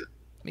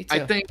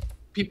 I think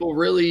people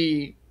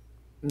really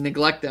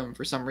neglect them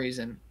for some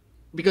reason,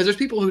 because there's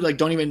people who like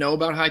don't even know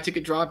about high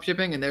ticket drop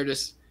shipping, and they're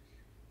just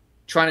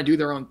trying to do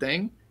their own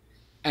thing.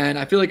 And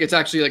I feel like it's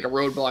actually like a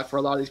roadblock for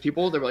a lot of these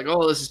people. They're like,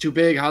 "Oh, this is too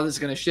big. How is this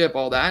going to ship?"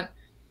 All that,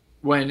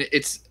 when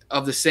it's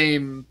of the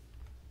same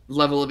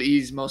level of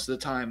ease most of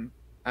the time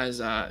as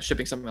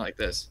shipping something like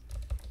this.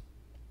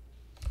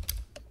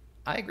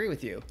 I agree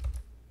with you,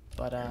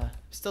 but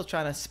still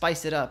trying to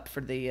spice it up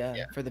for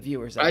the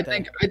viewers. I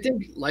think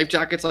life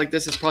jackets like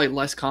this is probably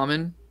less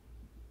common.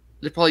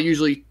 They're probably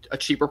usually a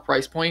cheaper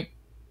price point,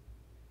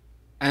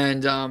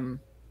 and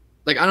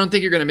like I don't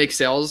think you're gonna make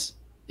sales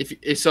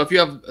if you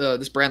have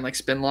this brand like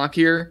Spinlock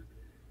here.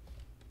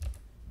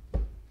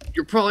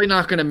 You're probably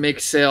not gonna make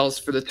sales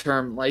for the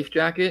term life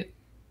jacket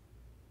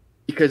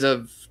because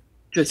of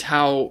just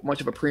how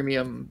much of a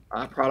premium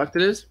product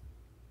it is.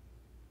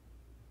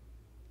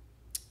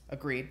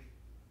 Agreed.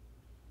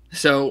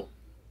 So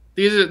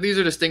these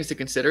are just things to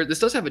consider. This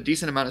does have a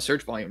decent amount of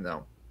search volume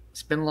though.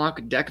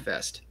 Spinlock Deck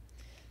Vest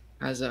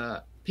as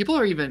people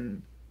are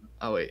even.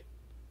 Oh wait,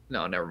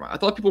 no, never mind. I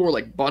thought people were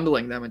like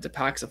bundling them into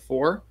packs of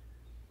 4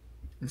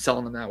 and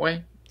selling them that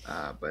way.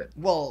 But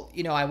Well,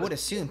 I would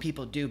assume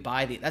people do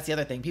buy these. That's the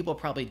other thing. People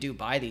probably do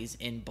buy these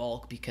in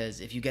bulk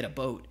because if you get a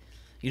boat,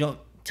 you don't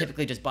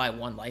typically just buy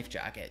one life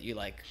jacket. You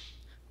like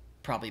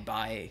probably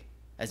buy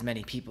as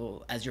many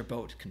people as your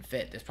boat can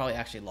fit. There's probably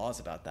actually laws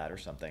about that or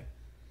something.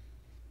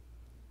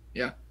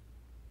 yeah,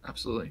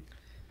 absolutely.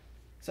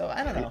 So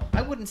I don't know.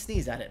 I wouldn't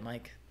sneeze at it,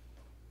 Mike.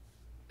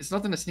 It's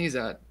nothing to sneeze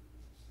at.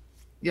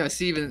 Yeah,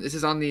 see, even this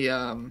is on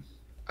the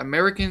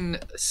American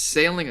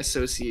Sailing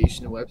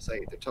Association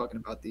website. They're talking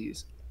about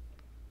these.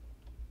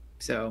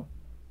 So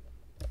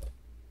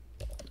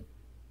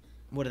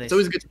What do they? it's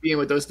always good to be in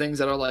with those things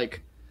that are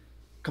like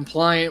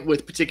compliant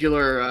with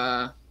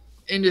particular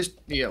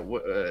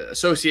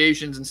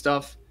associations and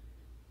stuff,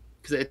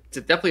 because it's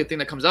definitely a thing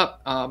that comes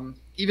up.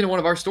 Even in one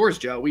of our stores,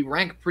 Joe, we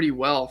rank pretty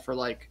well for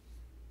like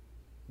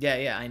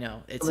Yeah, I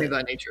know. It's something of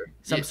that nature.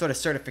 some sort of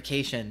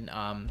certification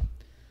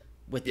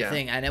with the Yeah.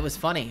 thing, and it was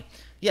funny.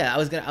 Yeah, I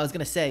was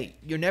gonna say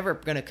you're never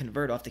gonna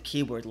convert off the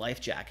keyword life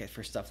jacket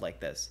for stuff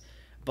like this,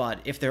 but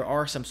if there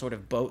are some sort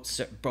of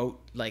boat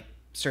like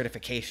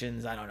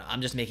certifications, I don't know.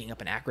 I'm just making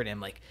up an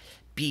acronym like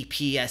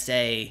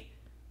BPSA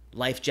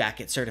life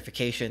jacket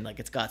certification. Like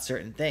it's got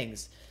certain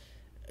things.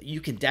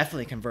 You can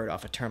definitely convert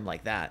off a term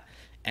like that,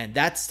 and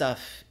that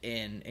stuff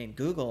in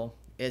Google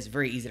is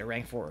very easy to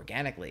rank for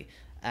organically.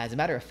 As a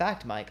matter of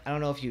fact, Mike, I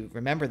don't know if you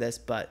remember this,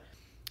 but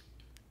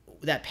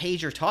that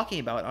page you're talking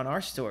about on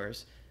our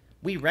stores,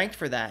 we ranked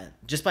for that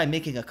just by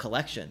making a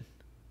collection.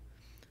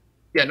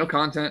 Yeah, no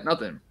content,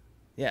 nothing.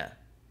 Yeah,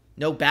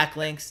 no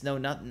backlinks, no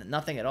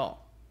nothing at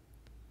all.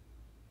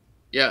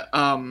 Yeah,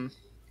 and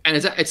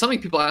it's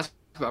something people ask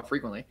about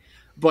frequently,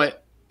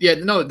 but yeah,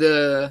 no,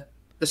 the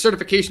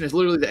certification is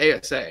literally the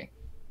ASA.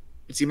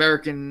 It's the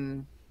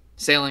American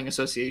Sailing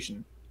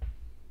Association.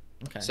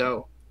 Okay.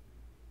 So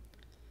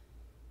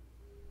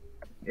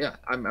yeah,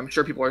 I'm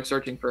sure people are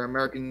searching for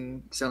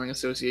American Sailing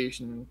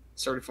Association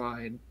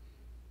certified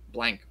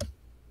blank.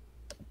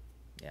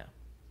 Yeah.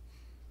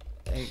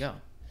 There you go.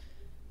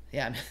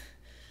 Yeah.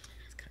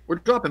 We're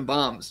dropping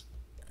bombs.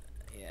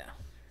 Yeah.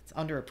 It's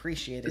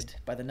underappreciated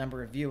by the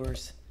number of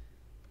viewers.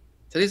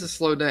 Today's a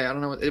slow day. I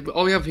don't know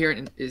all we have here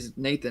is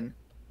Nathan.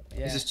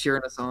 Yeah. He's just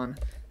cheering us on.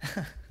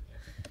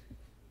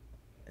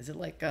 Is it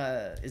like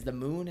is the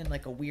moon in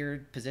like a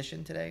weird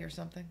position today or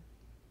something?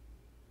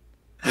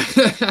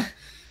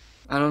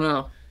 I don't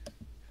know.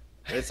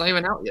 It's not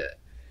even out yet.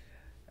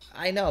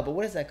 I know, but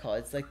what is that called?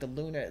 It's like the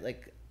lunar,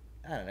 like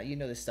I don't know. You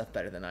know this stuff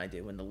better than I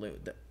do. When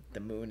the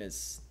moon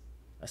is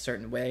a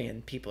certain way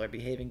and people are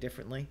behaving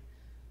differently.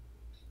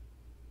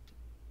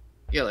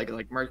 Yeah, like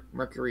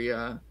Mercury.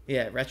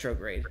 Yeah,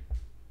 retrograde.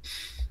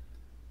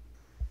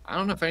 I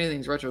don't know if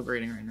anything's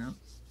retrograding right now.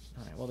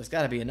 All right. Well, there's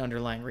got to be an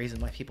underlying reason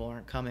why people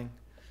aren't coming.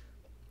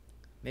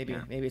 Maybe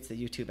it's the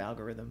YouTube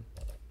algorithm.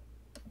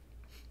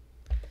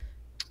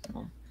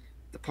 Well,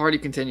 the party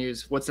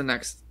continues. What's the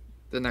next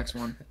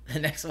one? The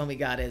next one we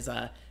got is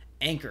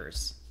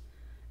anchors,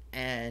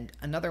 and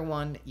another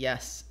one.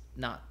 Yes,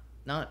 not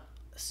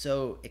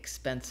so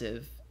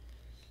expensive,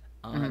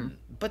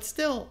 but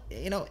still,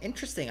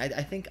 interesting.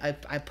 I think I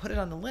put it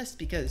on the list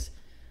because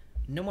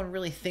no one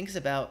really thinks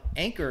about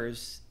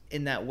anchors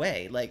in that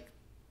way. Like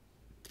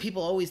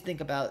people always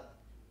think about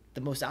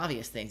the most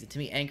obvious things, and to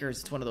me,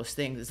 anchors it's one of those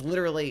things. It's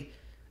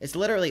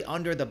literally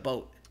under the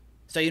boat,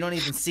 so you don't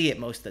even see it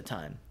most of the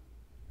time.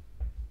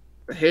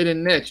 A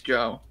hidden niche,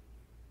 Joe.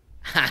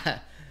 Do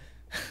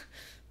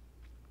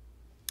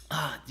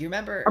you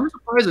remember? I'm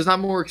surprised there's not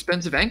more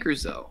expensive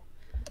anchors though.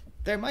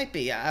 There might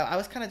be. I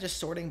was kind of just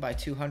sorting by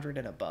 200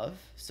 and above,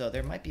 so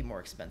there might be more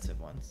expensive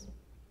ones.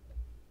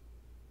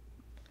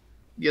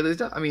 Yeah,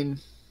 I mean,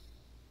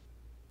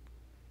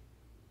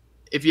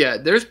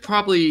 there's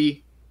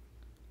probably,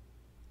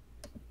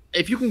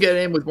 if you can get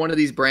in with one of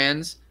these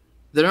brands,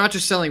 they're not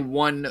just selling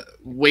one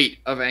weight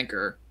of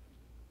anchor.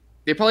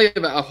 They probably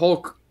have a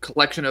whole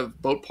collection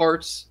of boat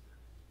parts,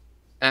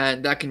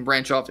 and that can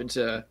branch off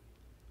into,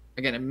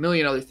 again, a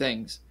million other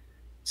things.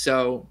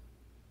 So,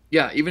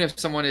 yeah, even if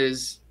someone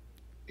is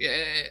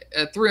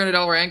a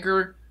 $300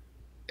 anchor,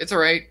 it's all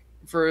right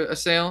for a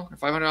sale, a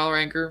 $500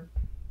 anchor.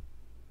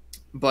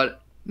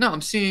 But no,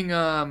 I'm seeing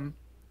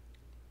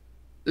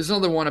there's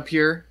another one up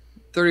here,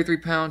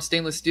 33-pound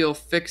stainless steel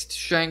fixed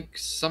shank,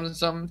 something,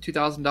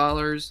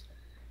 $2,000.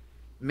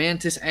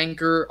 Mantis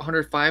anchor,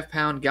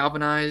 105-pound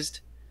galvanized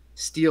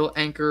steel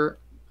anchor,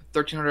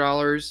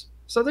 $1,300.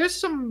 So there's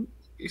some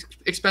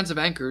expensive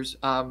anchors.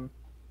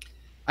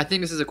 I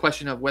think this is a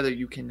question of whether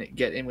you can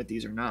get in with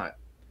these or not.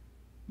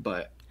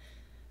 But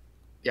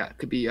yeah, it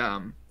could be.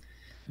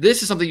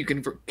 This is something you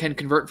can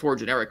convert for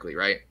generically,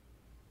 right?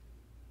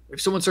 If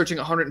someone's searching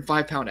a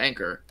 105-pound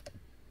anchor,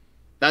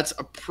 that's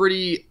a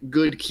pretty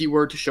good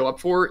keyword to show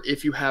up for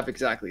if you have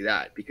exactly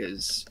that,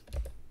 because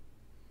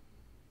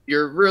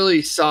you're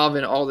really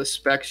solving all the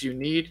specs you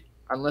need.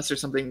 unless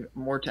there's something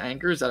more to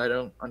anchors that I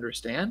don't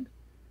understand.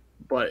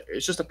 But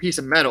it's just a piece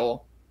of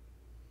metal.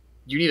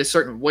 You need a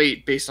certain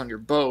weight based on your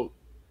boat.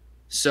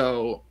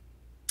 So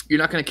you're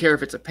not going to care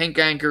if it's a pink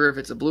anchor, if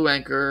it's a blue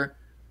anchor,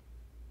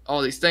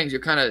 all these things.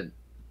 You're kind of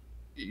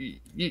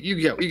you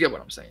get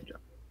what I'm saying, Joe.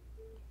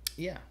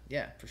 Yeah,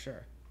 yeah, for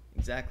sure.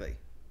 Exactly.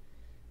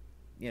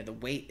 You know, the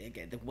weight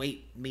again, the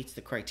weight meets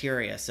the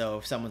criteria. So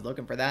if someone's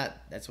looking for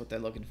that, that's what they're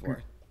looking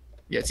for.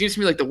 Yeah, it seems to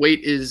me like the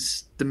weight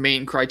is the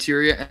main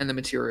criteria and the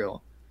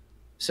material.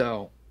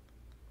 So,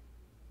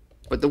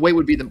 but the weight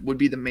would be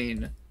the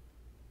main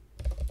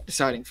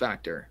deciding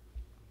factor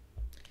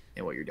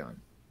in what you're doing.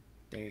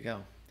 There you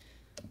go.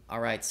 All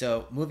right,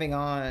 so moving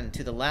on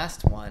to the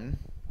last one.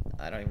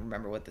 I don't even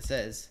remember what this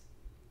is.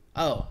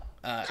 Oh,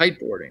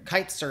 Kiteboarding.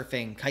 kite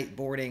surfing,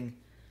 kiteboarding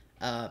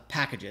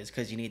packages,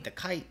 because you need the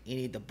kite, you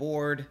need the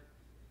board,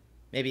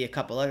 maybe a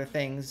couple other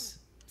things.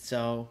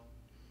 So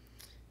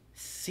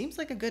seems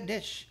like a good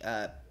niche.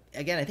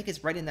 Again, I think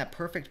it's right in that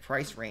perfect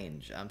price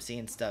range. I'm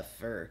seeing stuff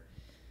for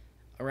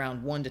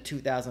around $1,000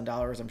 to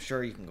 $2,000. I'm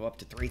sure you can go up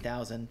to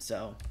 $3,000.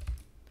 So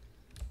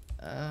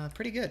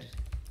pretty good,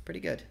 pretty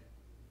good.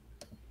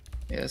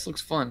 Yeah, this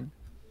looks fun.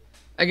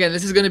 Again,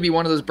 this is going to be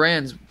one of those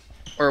brands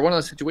or one of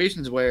those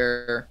situations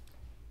where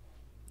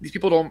these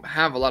people don't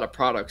have a lot of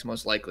products,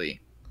 most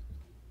likely.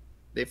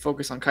 They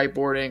focus on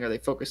kiteboarding or they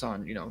focus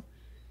on,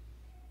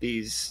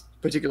 these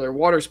particular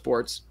water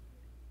sports.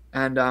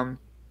 And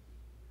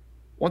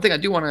one thing I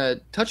do want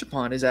to touch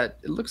upon is that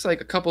it looks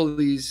like a couple of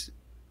these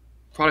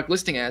product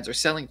listing ads are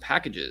selling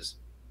packages.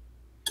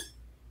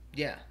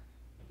 Yeah.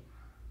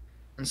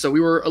 And so we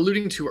were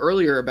alluding to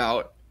earlier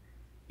about,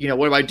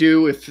 what do I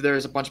do if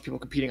there's a bunch of people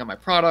competing on my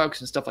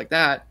products and stuff like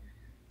that?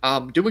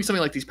 Doing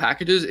something like these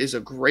packages is a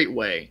great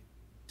way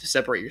to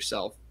separate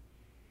yourself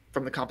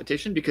from the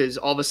competition because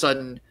all of a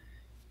sudden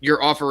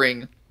you're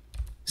offering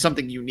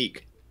something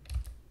unique.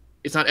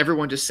 It's not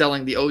everyone just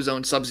selling the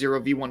Ozone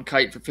Sub-Zero V1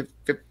 kite for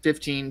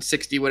 15,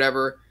 60,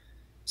 whatever.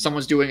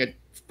 Someone's doing a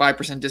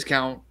 5%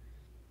 discount.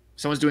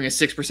 Someone's doing a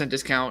 6%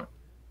 discount.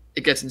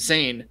 It gets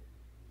insane.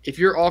 If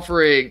you're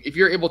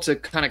able to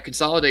kind of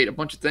consolidate a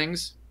bunch of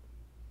things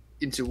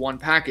into one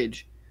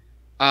package,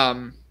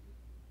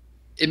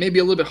 it may be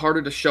a little bit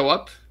harder to show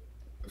up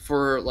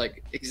for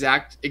like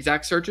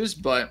exact searches,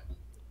 but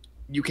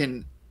you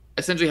can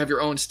essentially have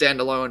your own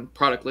standalone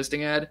product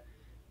listing ad.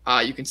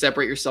 You can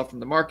separate yourself from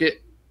the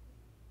market.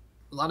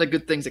 A lot of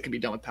good things that can be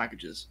done with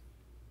packages.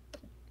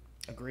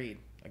 Agreed.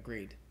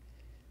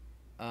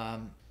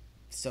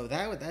 So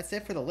that's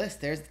it for the list.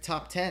 There's the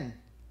top 10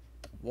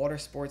 water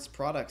sports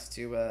products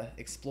to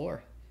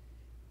explore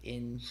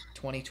in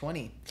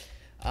 2020.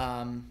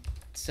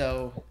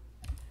 So,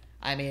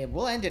 I mean,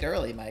 we'll end it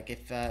early, Mike.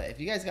 If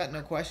you guys got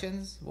no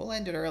questions, we'll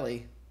end it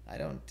early. I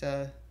don't.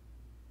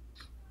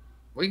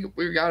 We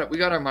got it. We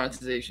got our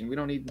monetization. We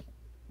don't need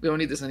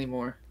this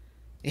anymore.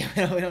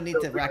 Yeah, we don't need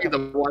to rack up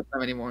the watch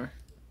time anymore.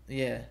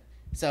 Yeah.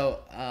 So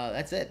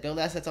that's it.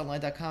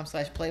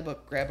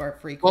 BuildAssetsOnline.com/playbook. Grab our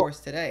free course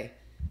today.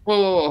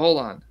 Whoa, hold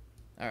on.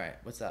 All right,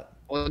 what's up?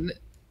 Well,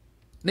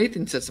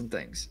 Nathan said some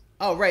things.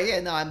 Oh right, yeah.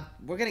 No,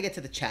 we're gonna get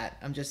to the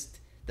chat.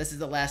 This is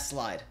the last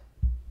slide.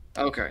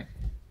 Okay.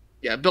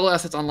 Yeah,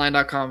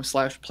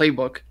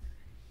 BuildAssetsOnline.com/playbook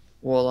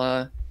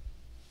will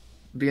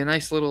be a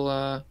nice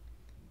little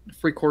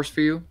free course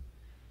for you.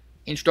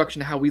 Introduction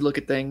to how we look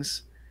at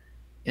things,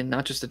 and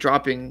not just the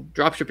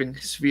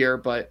dropshipping sphere,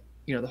 but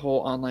the whole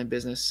online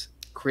business,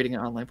 creating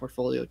an online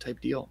portfolio type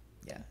deal.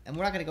 Yeah, and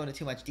we're not going to go into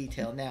too much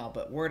detail now,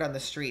 but word on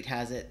the street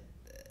has it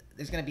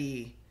there's going to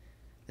be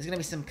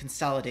some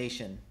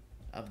consolidation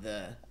of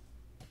the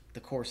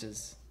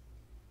courses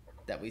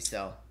that we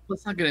sell.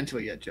 Let's not get into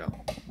it yet, Joe.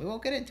 We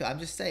won't get into it. I'm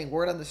just saying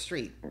word on the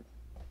street.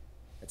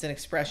 It's an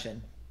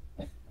expression.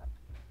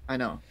 I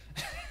know.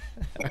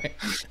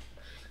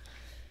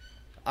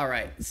 All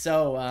right.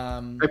 So I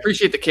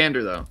appreciate the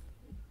candor though.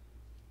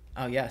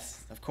 Oh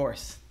yes, of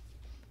course.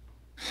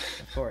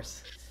 Of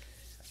course.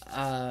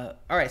 All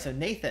right, so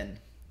Nathan,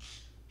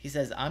 he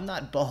says, I'm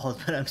not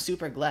bald, but I'm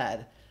super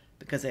glad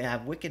because I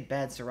have wicked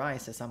bad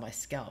psoriasis on my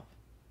scalp.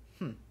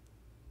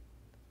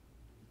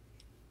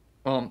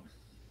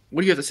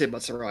 What do you have to say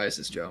about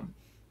psoriasis, Joe?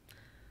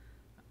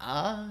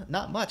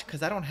 Not much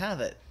because I don't have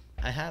it.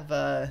 I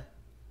have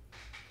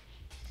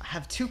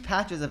 2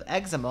 patches of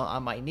eczema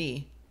on my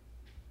knee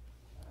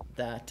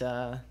that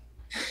I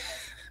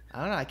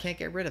don't know. I can't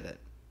get rid of it.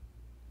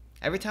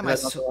 Every time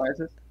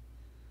psoriasis?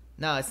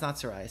 No, it's not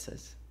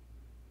psoriasis.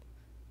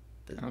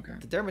 Okay.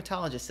 The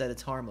dermatologist said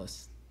it's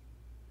harmless.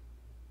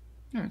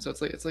 Yeah, so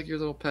it's like your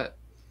little pet.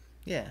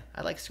 Yeah,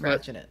 I like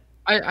scratching it.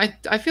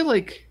 I feel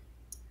like,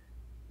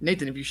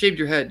 Nathan, if you shaved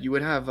your head, you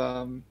would have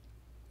the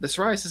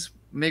psoriasis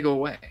may go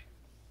away.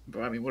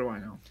 But I mean, what do I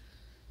know?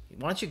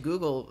 Why don't you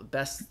Google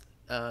best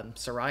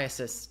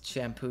psoriasis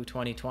shampoo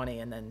 2020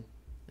 and then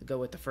go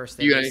with the first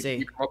thing you see?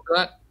 You come up with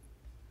that?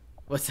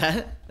 What's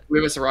that? We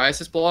have a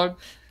psoriasis blog?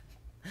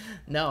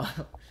 No,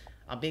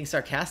 I'm being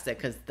sarcastic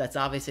because that's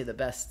obviously the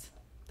best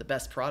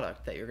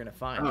product that you're gonna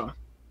find. Oh.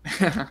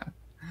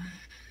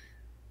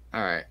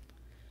 All right.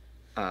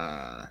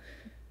 Uh,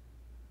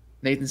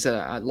 Nathan said,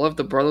 I love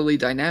the brotherly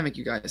dynamic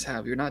you guys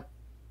have. You're not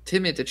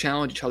timid to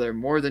challenge each other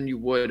more than you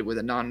would with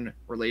a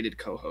non-related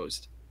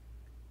co-host.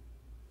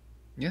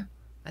 Yeah.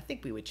 I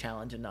think we would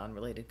challenge a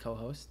non-related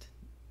co-host.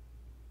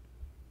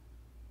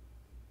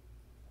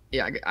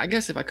 Yeah, I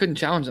guess if I couldn't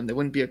challenge them, they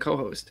wouldn't be a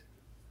co-host.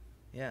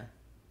 Yeah.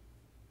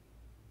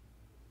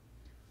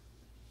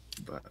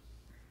 But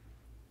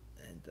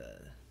And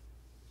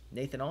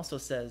Nathan also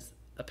says,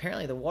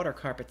 apparently the water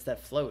carpets that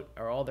float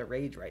are all the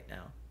rage right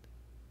now.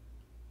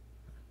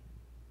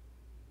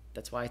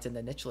 That's why it's in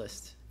the niche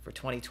list for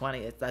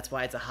 2020. That's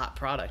why it's a hot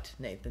product,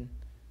 Nathan.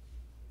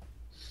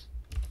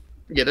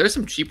 yeah, there's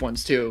some cheap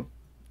ones too.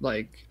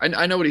 Like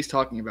I know what he's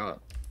talking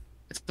about.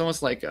 It's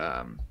almost like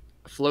a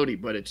floaty,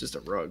 but it's just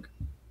a rug.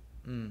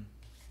 Mm.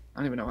 I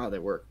don't even know how they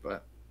work,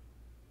 but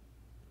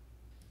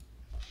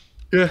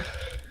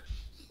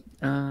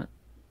yeah.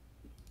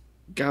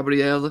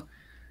 Gabriel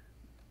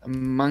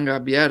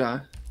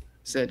Mangabiera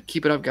said,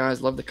 "Keep it up,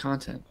 guys. Love the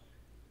content.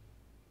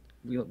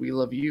 We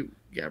love you,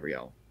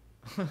 Gabriel."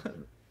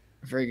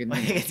 Very good I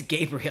name. think it's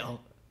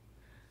Gabriel.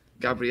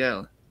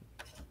 Gabriel.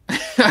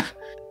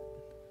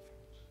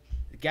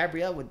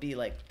 Gabrielle would be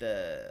like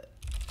the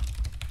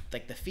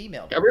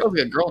female. Gabriel's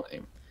a girl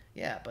name.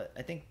 Yeah, but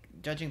I think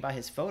judging by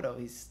his photo,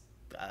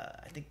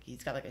 I think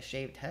he's got like a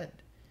shaved head.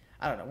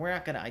 I don't know. We're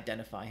not gonna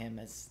identify him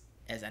as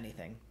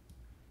anything.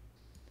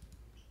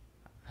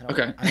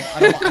 Okay.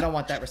 I don't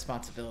want that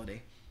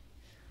responsibility.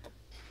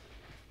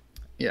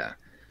 Yeah.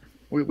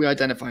 We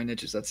identify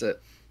niches. That's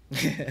it.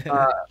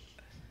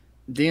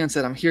 Dion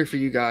said, "I'm here for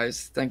you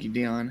guys." Thank you,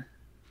 Dion.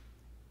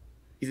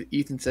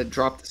 Ethan said,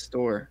 "Drop the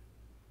store."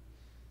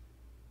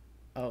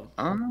 Oh.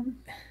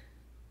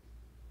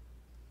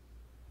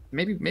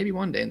 Maybe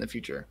one day in the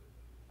future.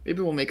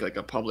 Maybe we'll make like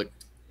a public,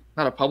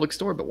 not a public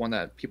store, but one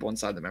that people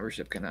inside the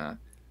membership can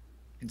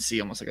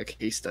see, almost like a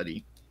case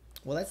study.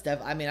 Well, that's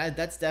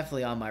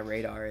definitely on my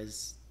radar,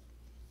 is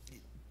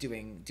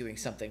doing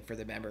something for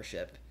the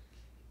membership.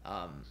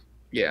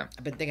 Yeah.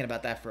 I've been thinking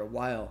about that for a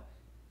while,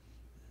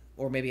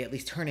 or maybe at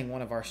least turning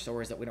one of our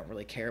stores that we don't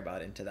really care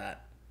about into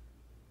that.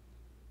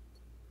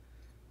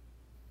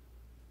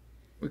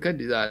 We could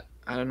do that.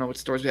 I don't know what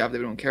stores we have that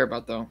we don't care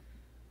about though,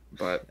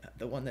 but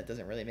The one that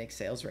doesn't really make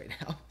sales right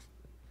now.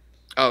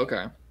 oh,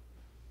 okay.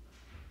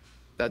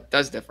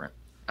 That's different.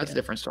 That's a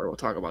different story. We'll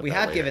talk about. We that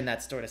have later. given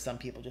that store to some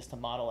people just to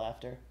model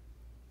after.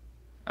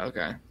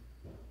 Okay.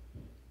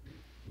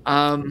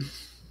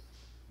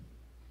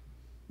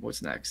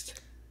 What's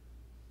next?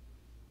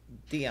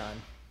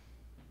 Dion.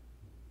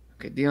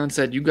 Okay, Dion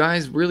said, "You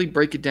guys really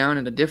break it down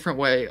in a different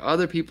way.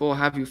 Other people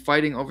have you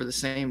fighting over the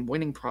same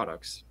winning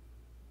products."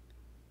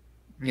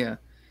 Yeah.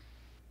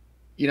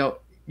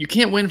 You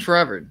can't win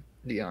forever,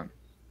 Dion.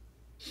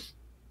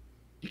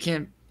 You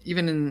can't,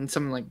 even in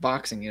something like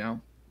boxing,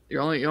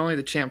 you're only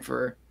the champ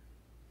for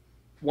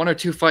one or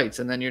two fights,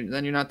 and then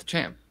you're not the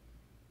champ.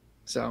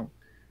 So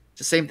it's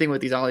the same thing with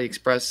these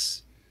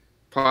AliExpress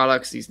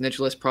products, these niche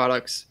list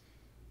products.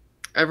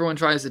 Everyone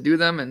tries to do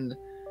them, and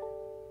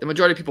the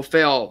majority of people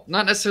fail,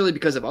 not necessarily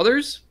because of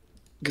others,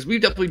 because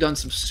we've definitely done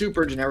some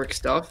super generic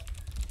stuff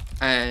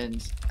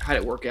and had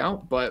it work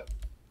out, but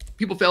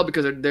people fail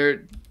because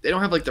they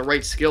don't have like the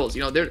right skills.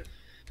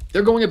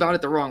 They're going about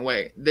it the wrong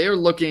way. They're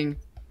looking,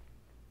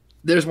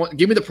 there's one,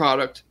 give me the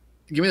product,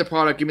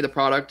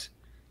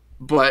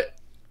 but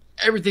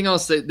everything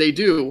else that they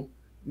do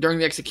during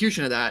the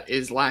execution of that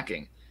is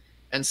lacking.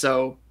 And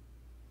so,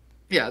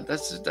 yeah,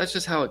 that's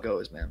just how it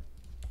goes, man.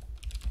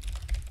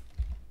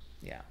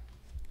 Yeah.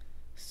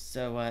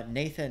 So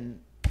Nathan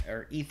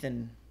or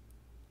Ethan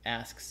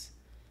asks,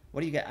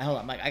 "What do you got?" Hold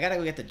on, Mike. I gotta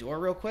go get the door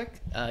real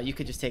quick. You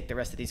could just take the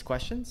rest of these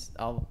questions.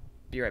 I'll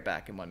be right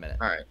back in 1 minute.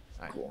 All right.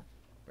 Cool.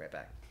 Right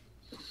back.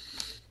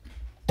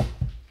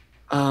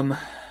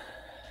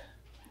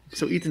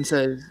 So Ethan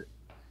says,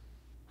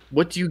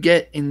 "What do you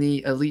get in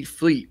the Elite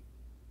Fleet?"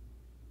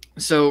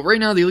 So right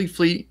now, the Elite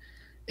Fleet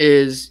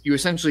is you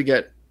essentially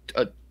get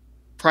a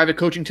private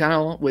coaching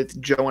channel with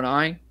Joe and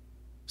I.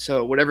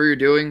 So whatever you're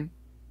doing,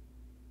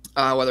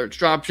 whether it's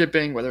drop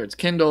shipping, whether it's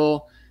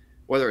Kindle,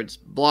 whether it's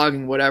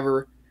blogging,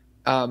 whatever,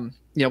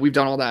 we've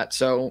done all that.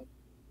 So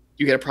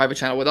you get a private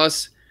channel with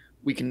us.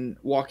 We can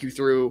walk you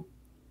through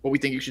what we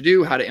think you should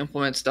do, how to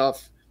implement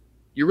stuff.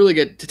 You really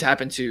get to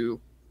tap into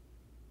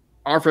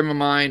our frame of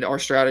mind, our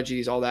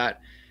strategies, all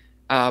that.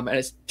 And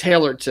it's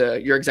tailored to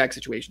your exact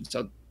situation.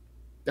 So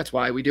that's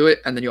why we do it.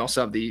 And then you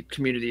also have the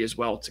community as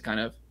well to kind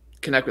of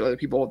connect with other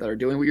people that are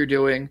doing what you're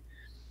doing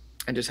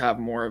and just have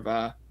more of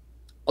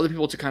other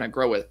people to kind of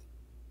grow with.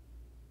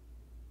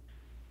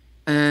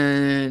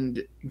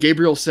 And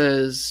Gabriel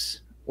says,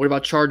 "What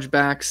about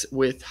chargebacks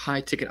with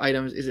high ticket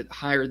items? Is it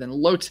higher than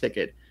low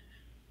ticket?"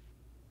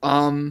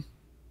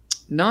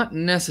 Not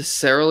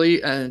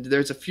necessarily, and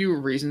there's a few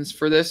reasons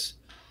for this.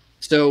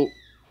 So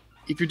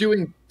if you're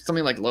doing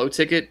something like low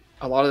ticket,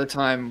 a lot of the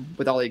time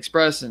with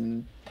AliExpress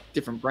and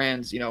different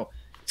brands, it's going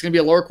to be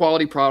a lower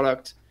quality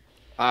product.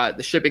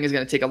 The shipping is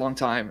going to take a long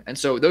time. And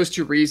so those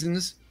two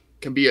reasons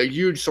can be a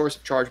huge source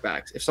of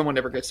chargebacks. If someone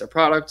never gets their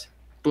product,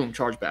 boom,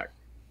 chargeback.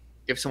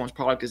 If someone's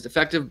product is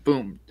defective,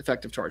 boom,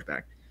 defective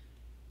chargeback.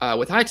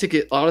 With high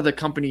ticket, a lot of the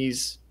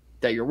companies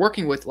that you're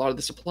working with, a lot of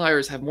the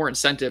suppliers have more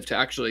incentive to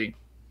actually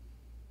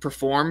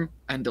perform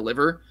and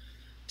deliver.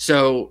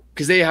 So,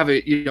 because they have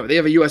a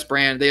U.S.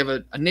 brand, they have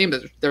a name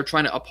that they're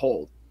trying to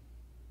uphold,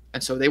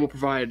 and so they will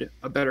provide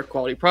a better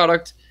quality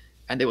product,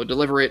 and they will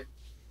deliver it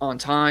on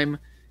time.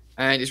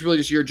 And it's really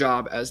just your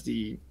job as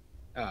the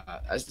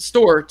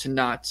store to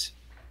not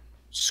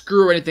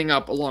screw anything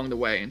up along the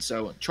way. And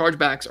so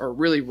chargebacks are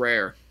really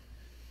rare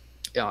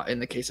in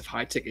the case of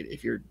high ticket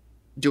if you're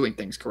doing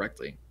things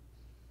correctly.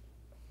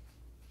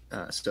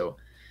 So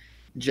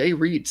Jay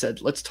Reed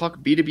said, let's talk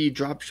B2B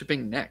drop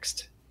shipping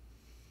next.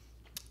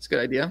 It's a good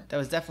idea. That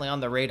was definitely on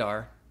the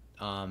radar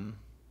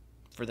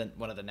for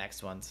one of the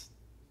next ones.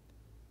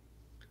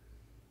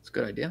 It's a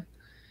good idea.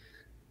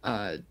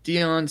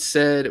 Dion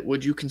said,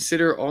 would you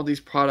consider all these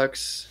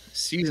products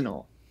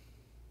seasonal?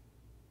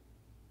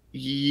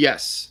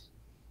 Yes,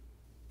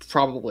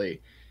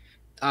 probably.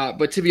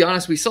 But to be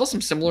honest, we sell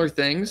some similar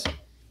things,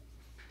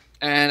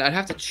 and I'd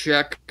have to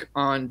check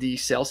on the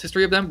sales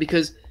history of them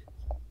because,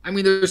 I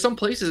mean, there's some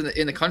places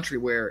in the country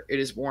where it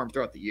is warm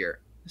throughout the year.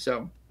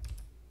 So,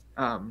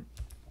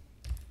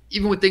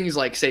 even with things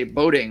like, say,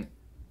 boating,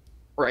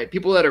 right?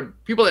 People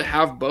that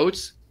have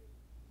boats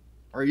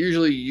are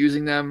usually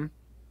using them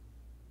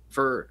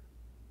for,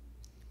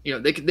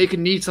 they could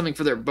need something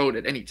for their boat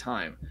at any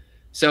time.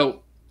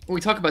 So when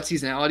we talk about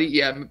seasonality,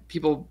 yeah,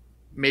 people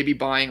may be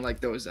buying like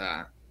those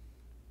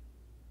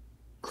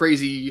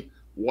crazy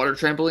water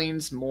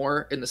trampolines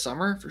more in the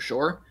summer for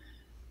sure.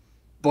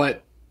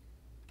 But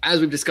as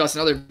we've discussed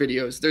in other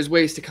videos, there's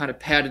ways to kind of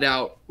pad it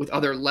out with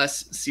other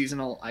less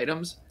seasonal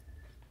items.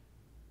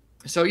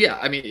 So yeah,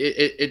 I mean,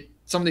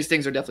 some of these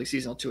things are definitely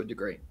seasonal to a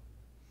degree.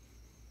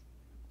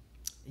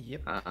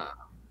 Yep.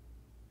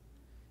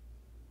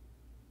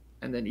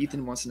 And then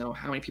Ethan wants to know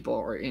how many people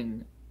are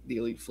in the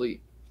elite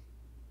fleet.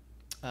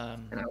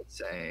 And I would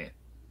say,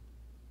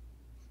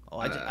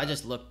 I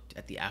just looked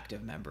at the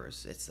active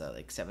members. It's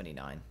like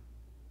 79.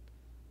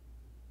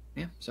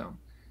 Yeah, so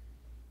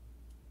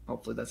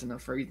hopefully that's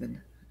enough for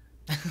Ethan.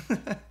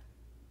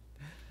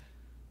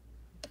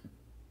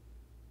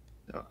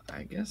 So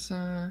I guess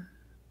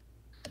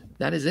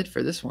that is it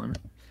for this one.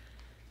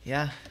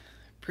 Yeah,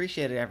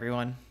 appreciate it,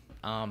 everyone.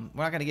 We're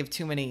not going to give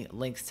too many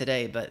links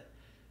today, but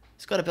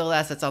just go to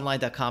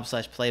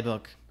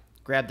buildassetsonline.com/playbook.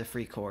 Grab the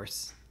free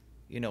course.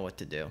 You know what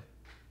to do.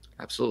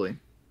 Absolutely.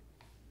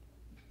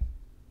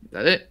 Is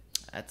that it?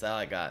 That's all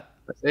I got.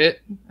 That's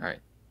it? All right.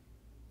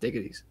 Take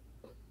it easy.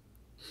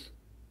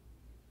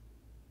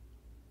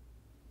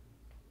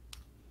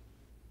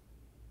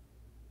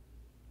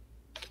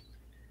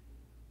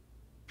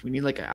 We need like a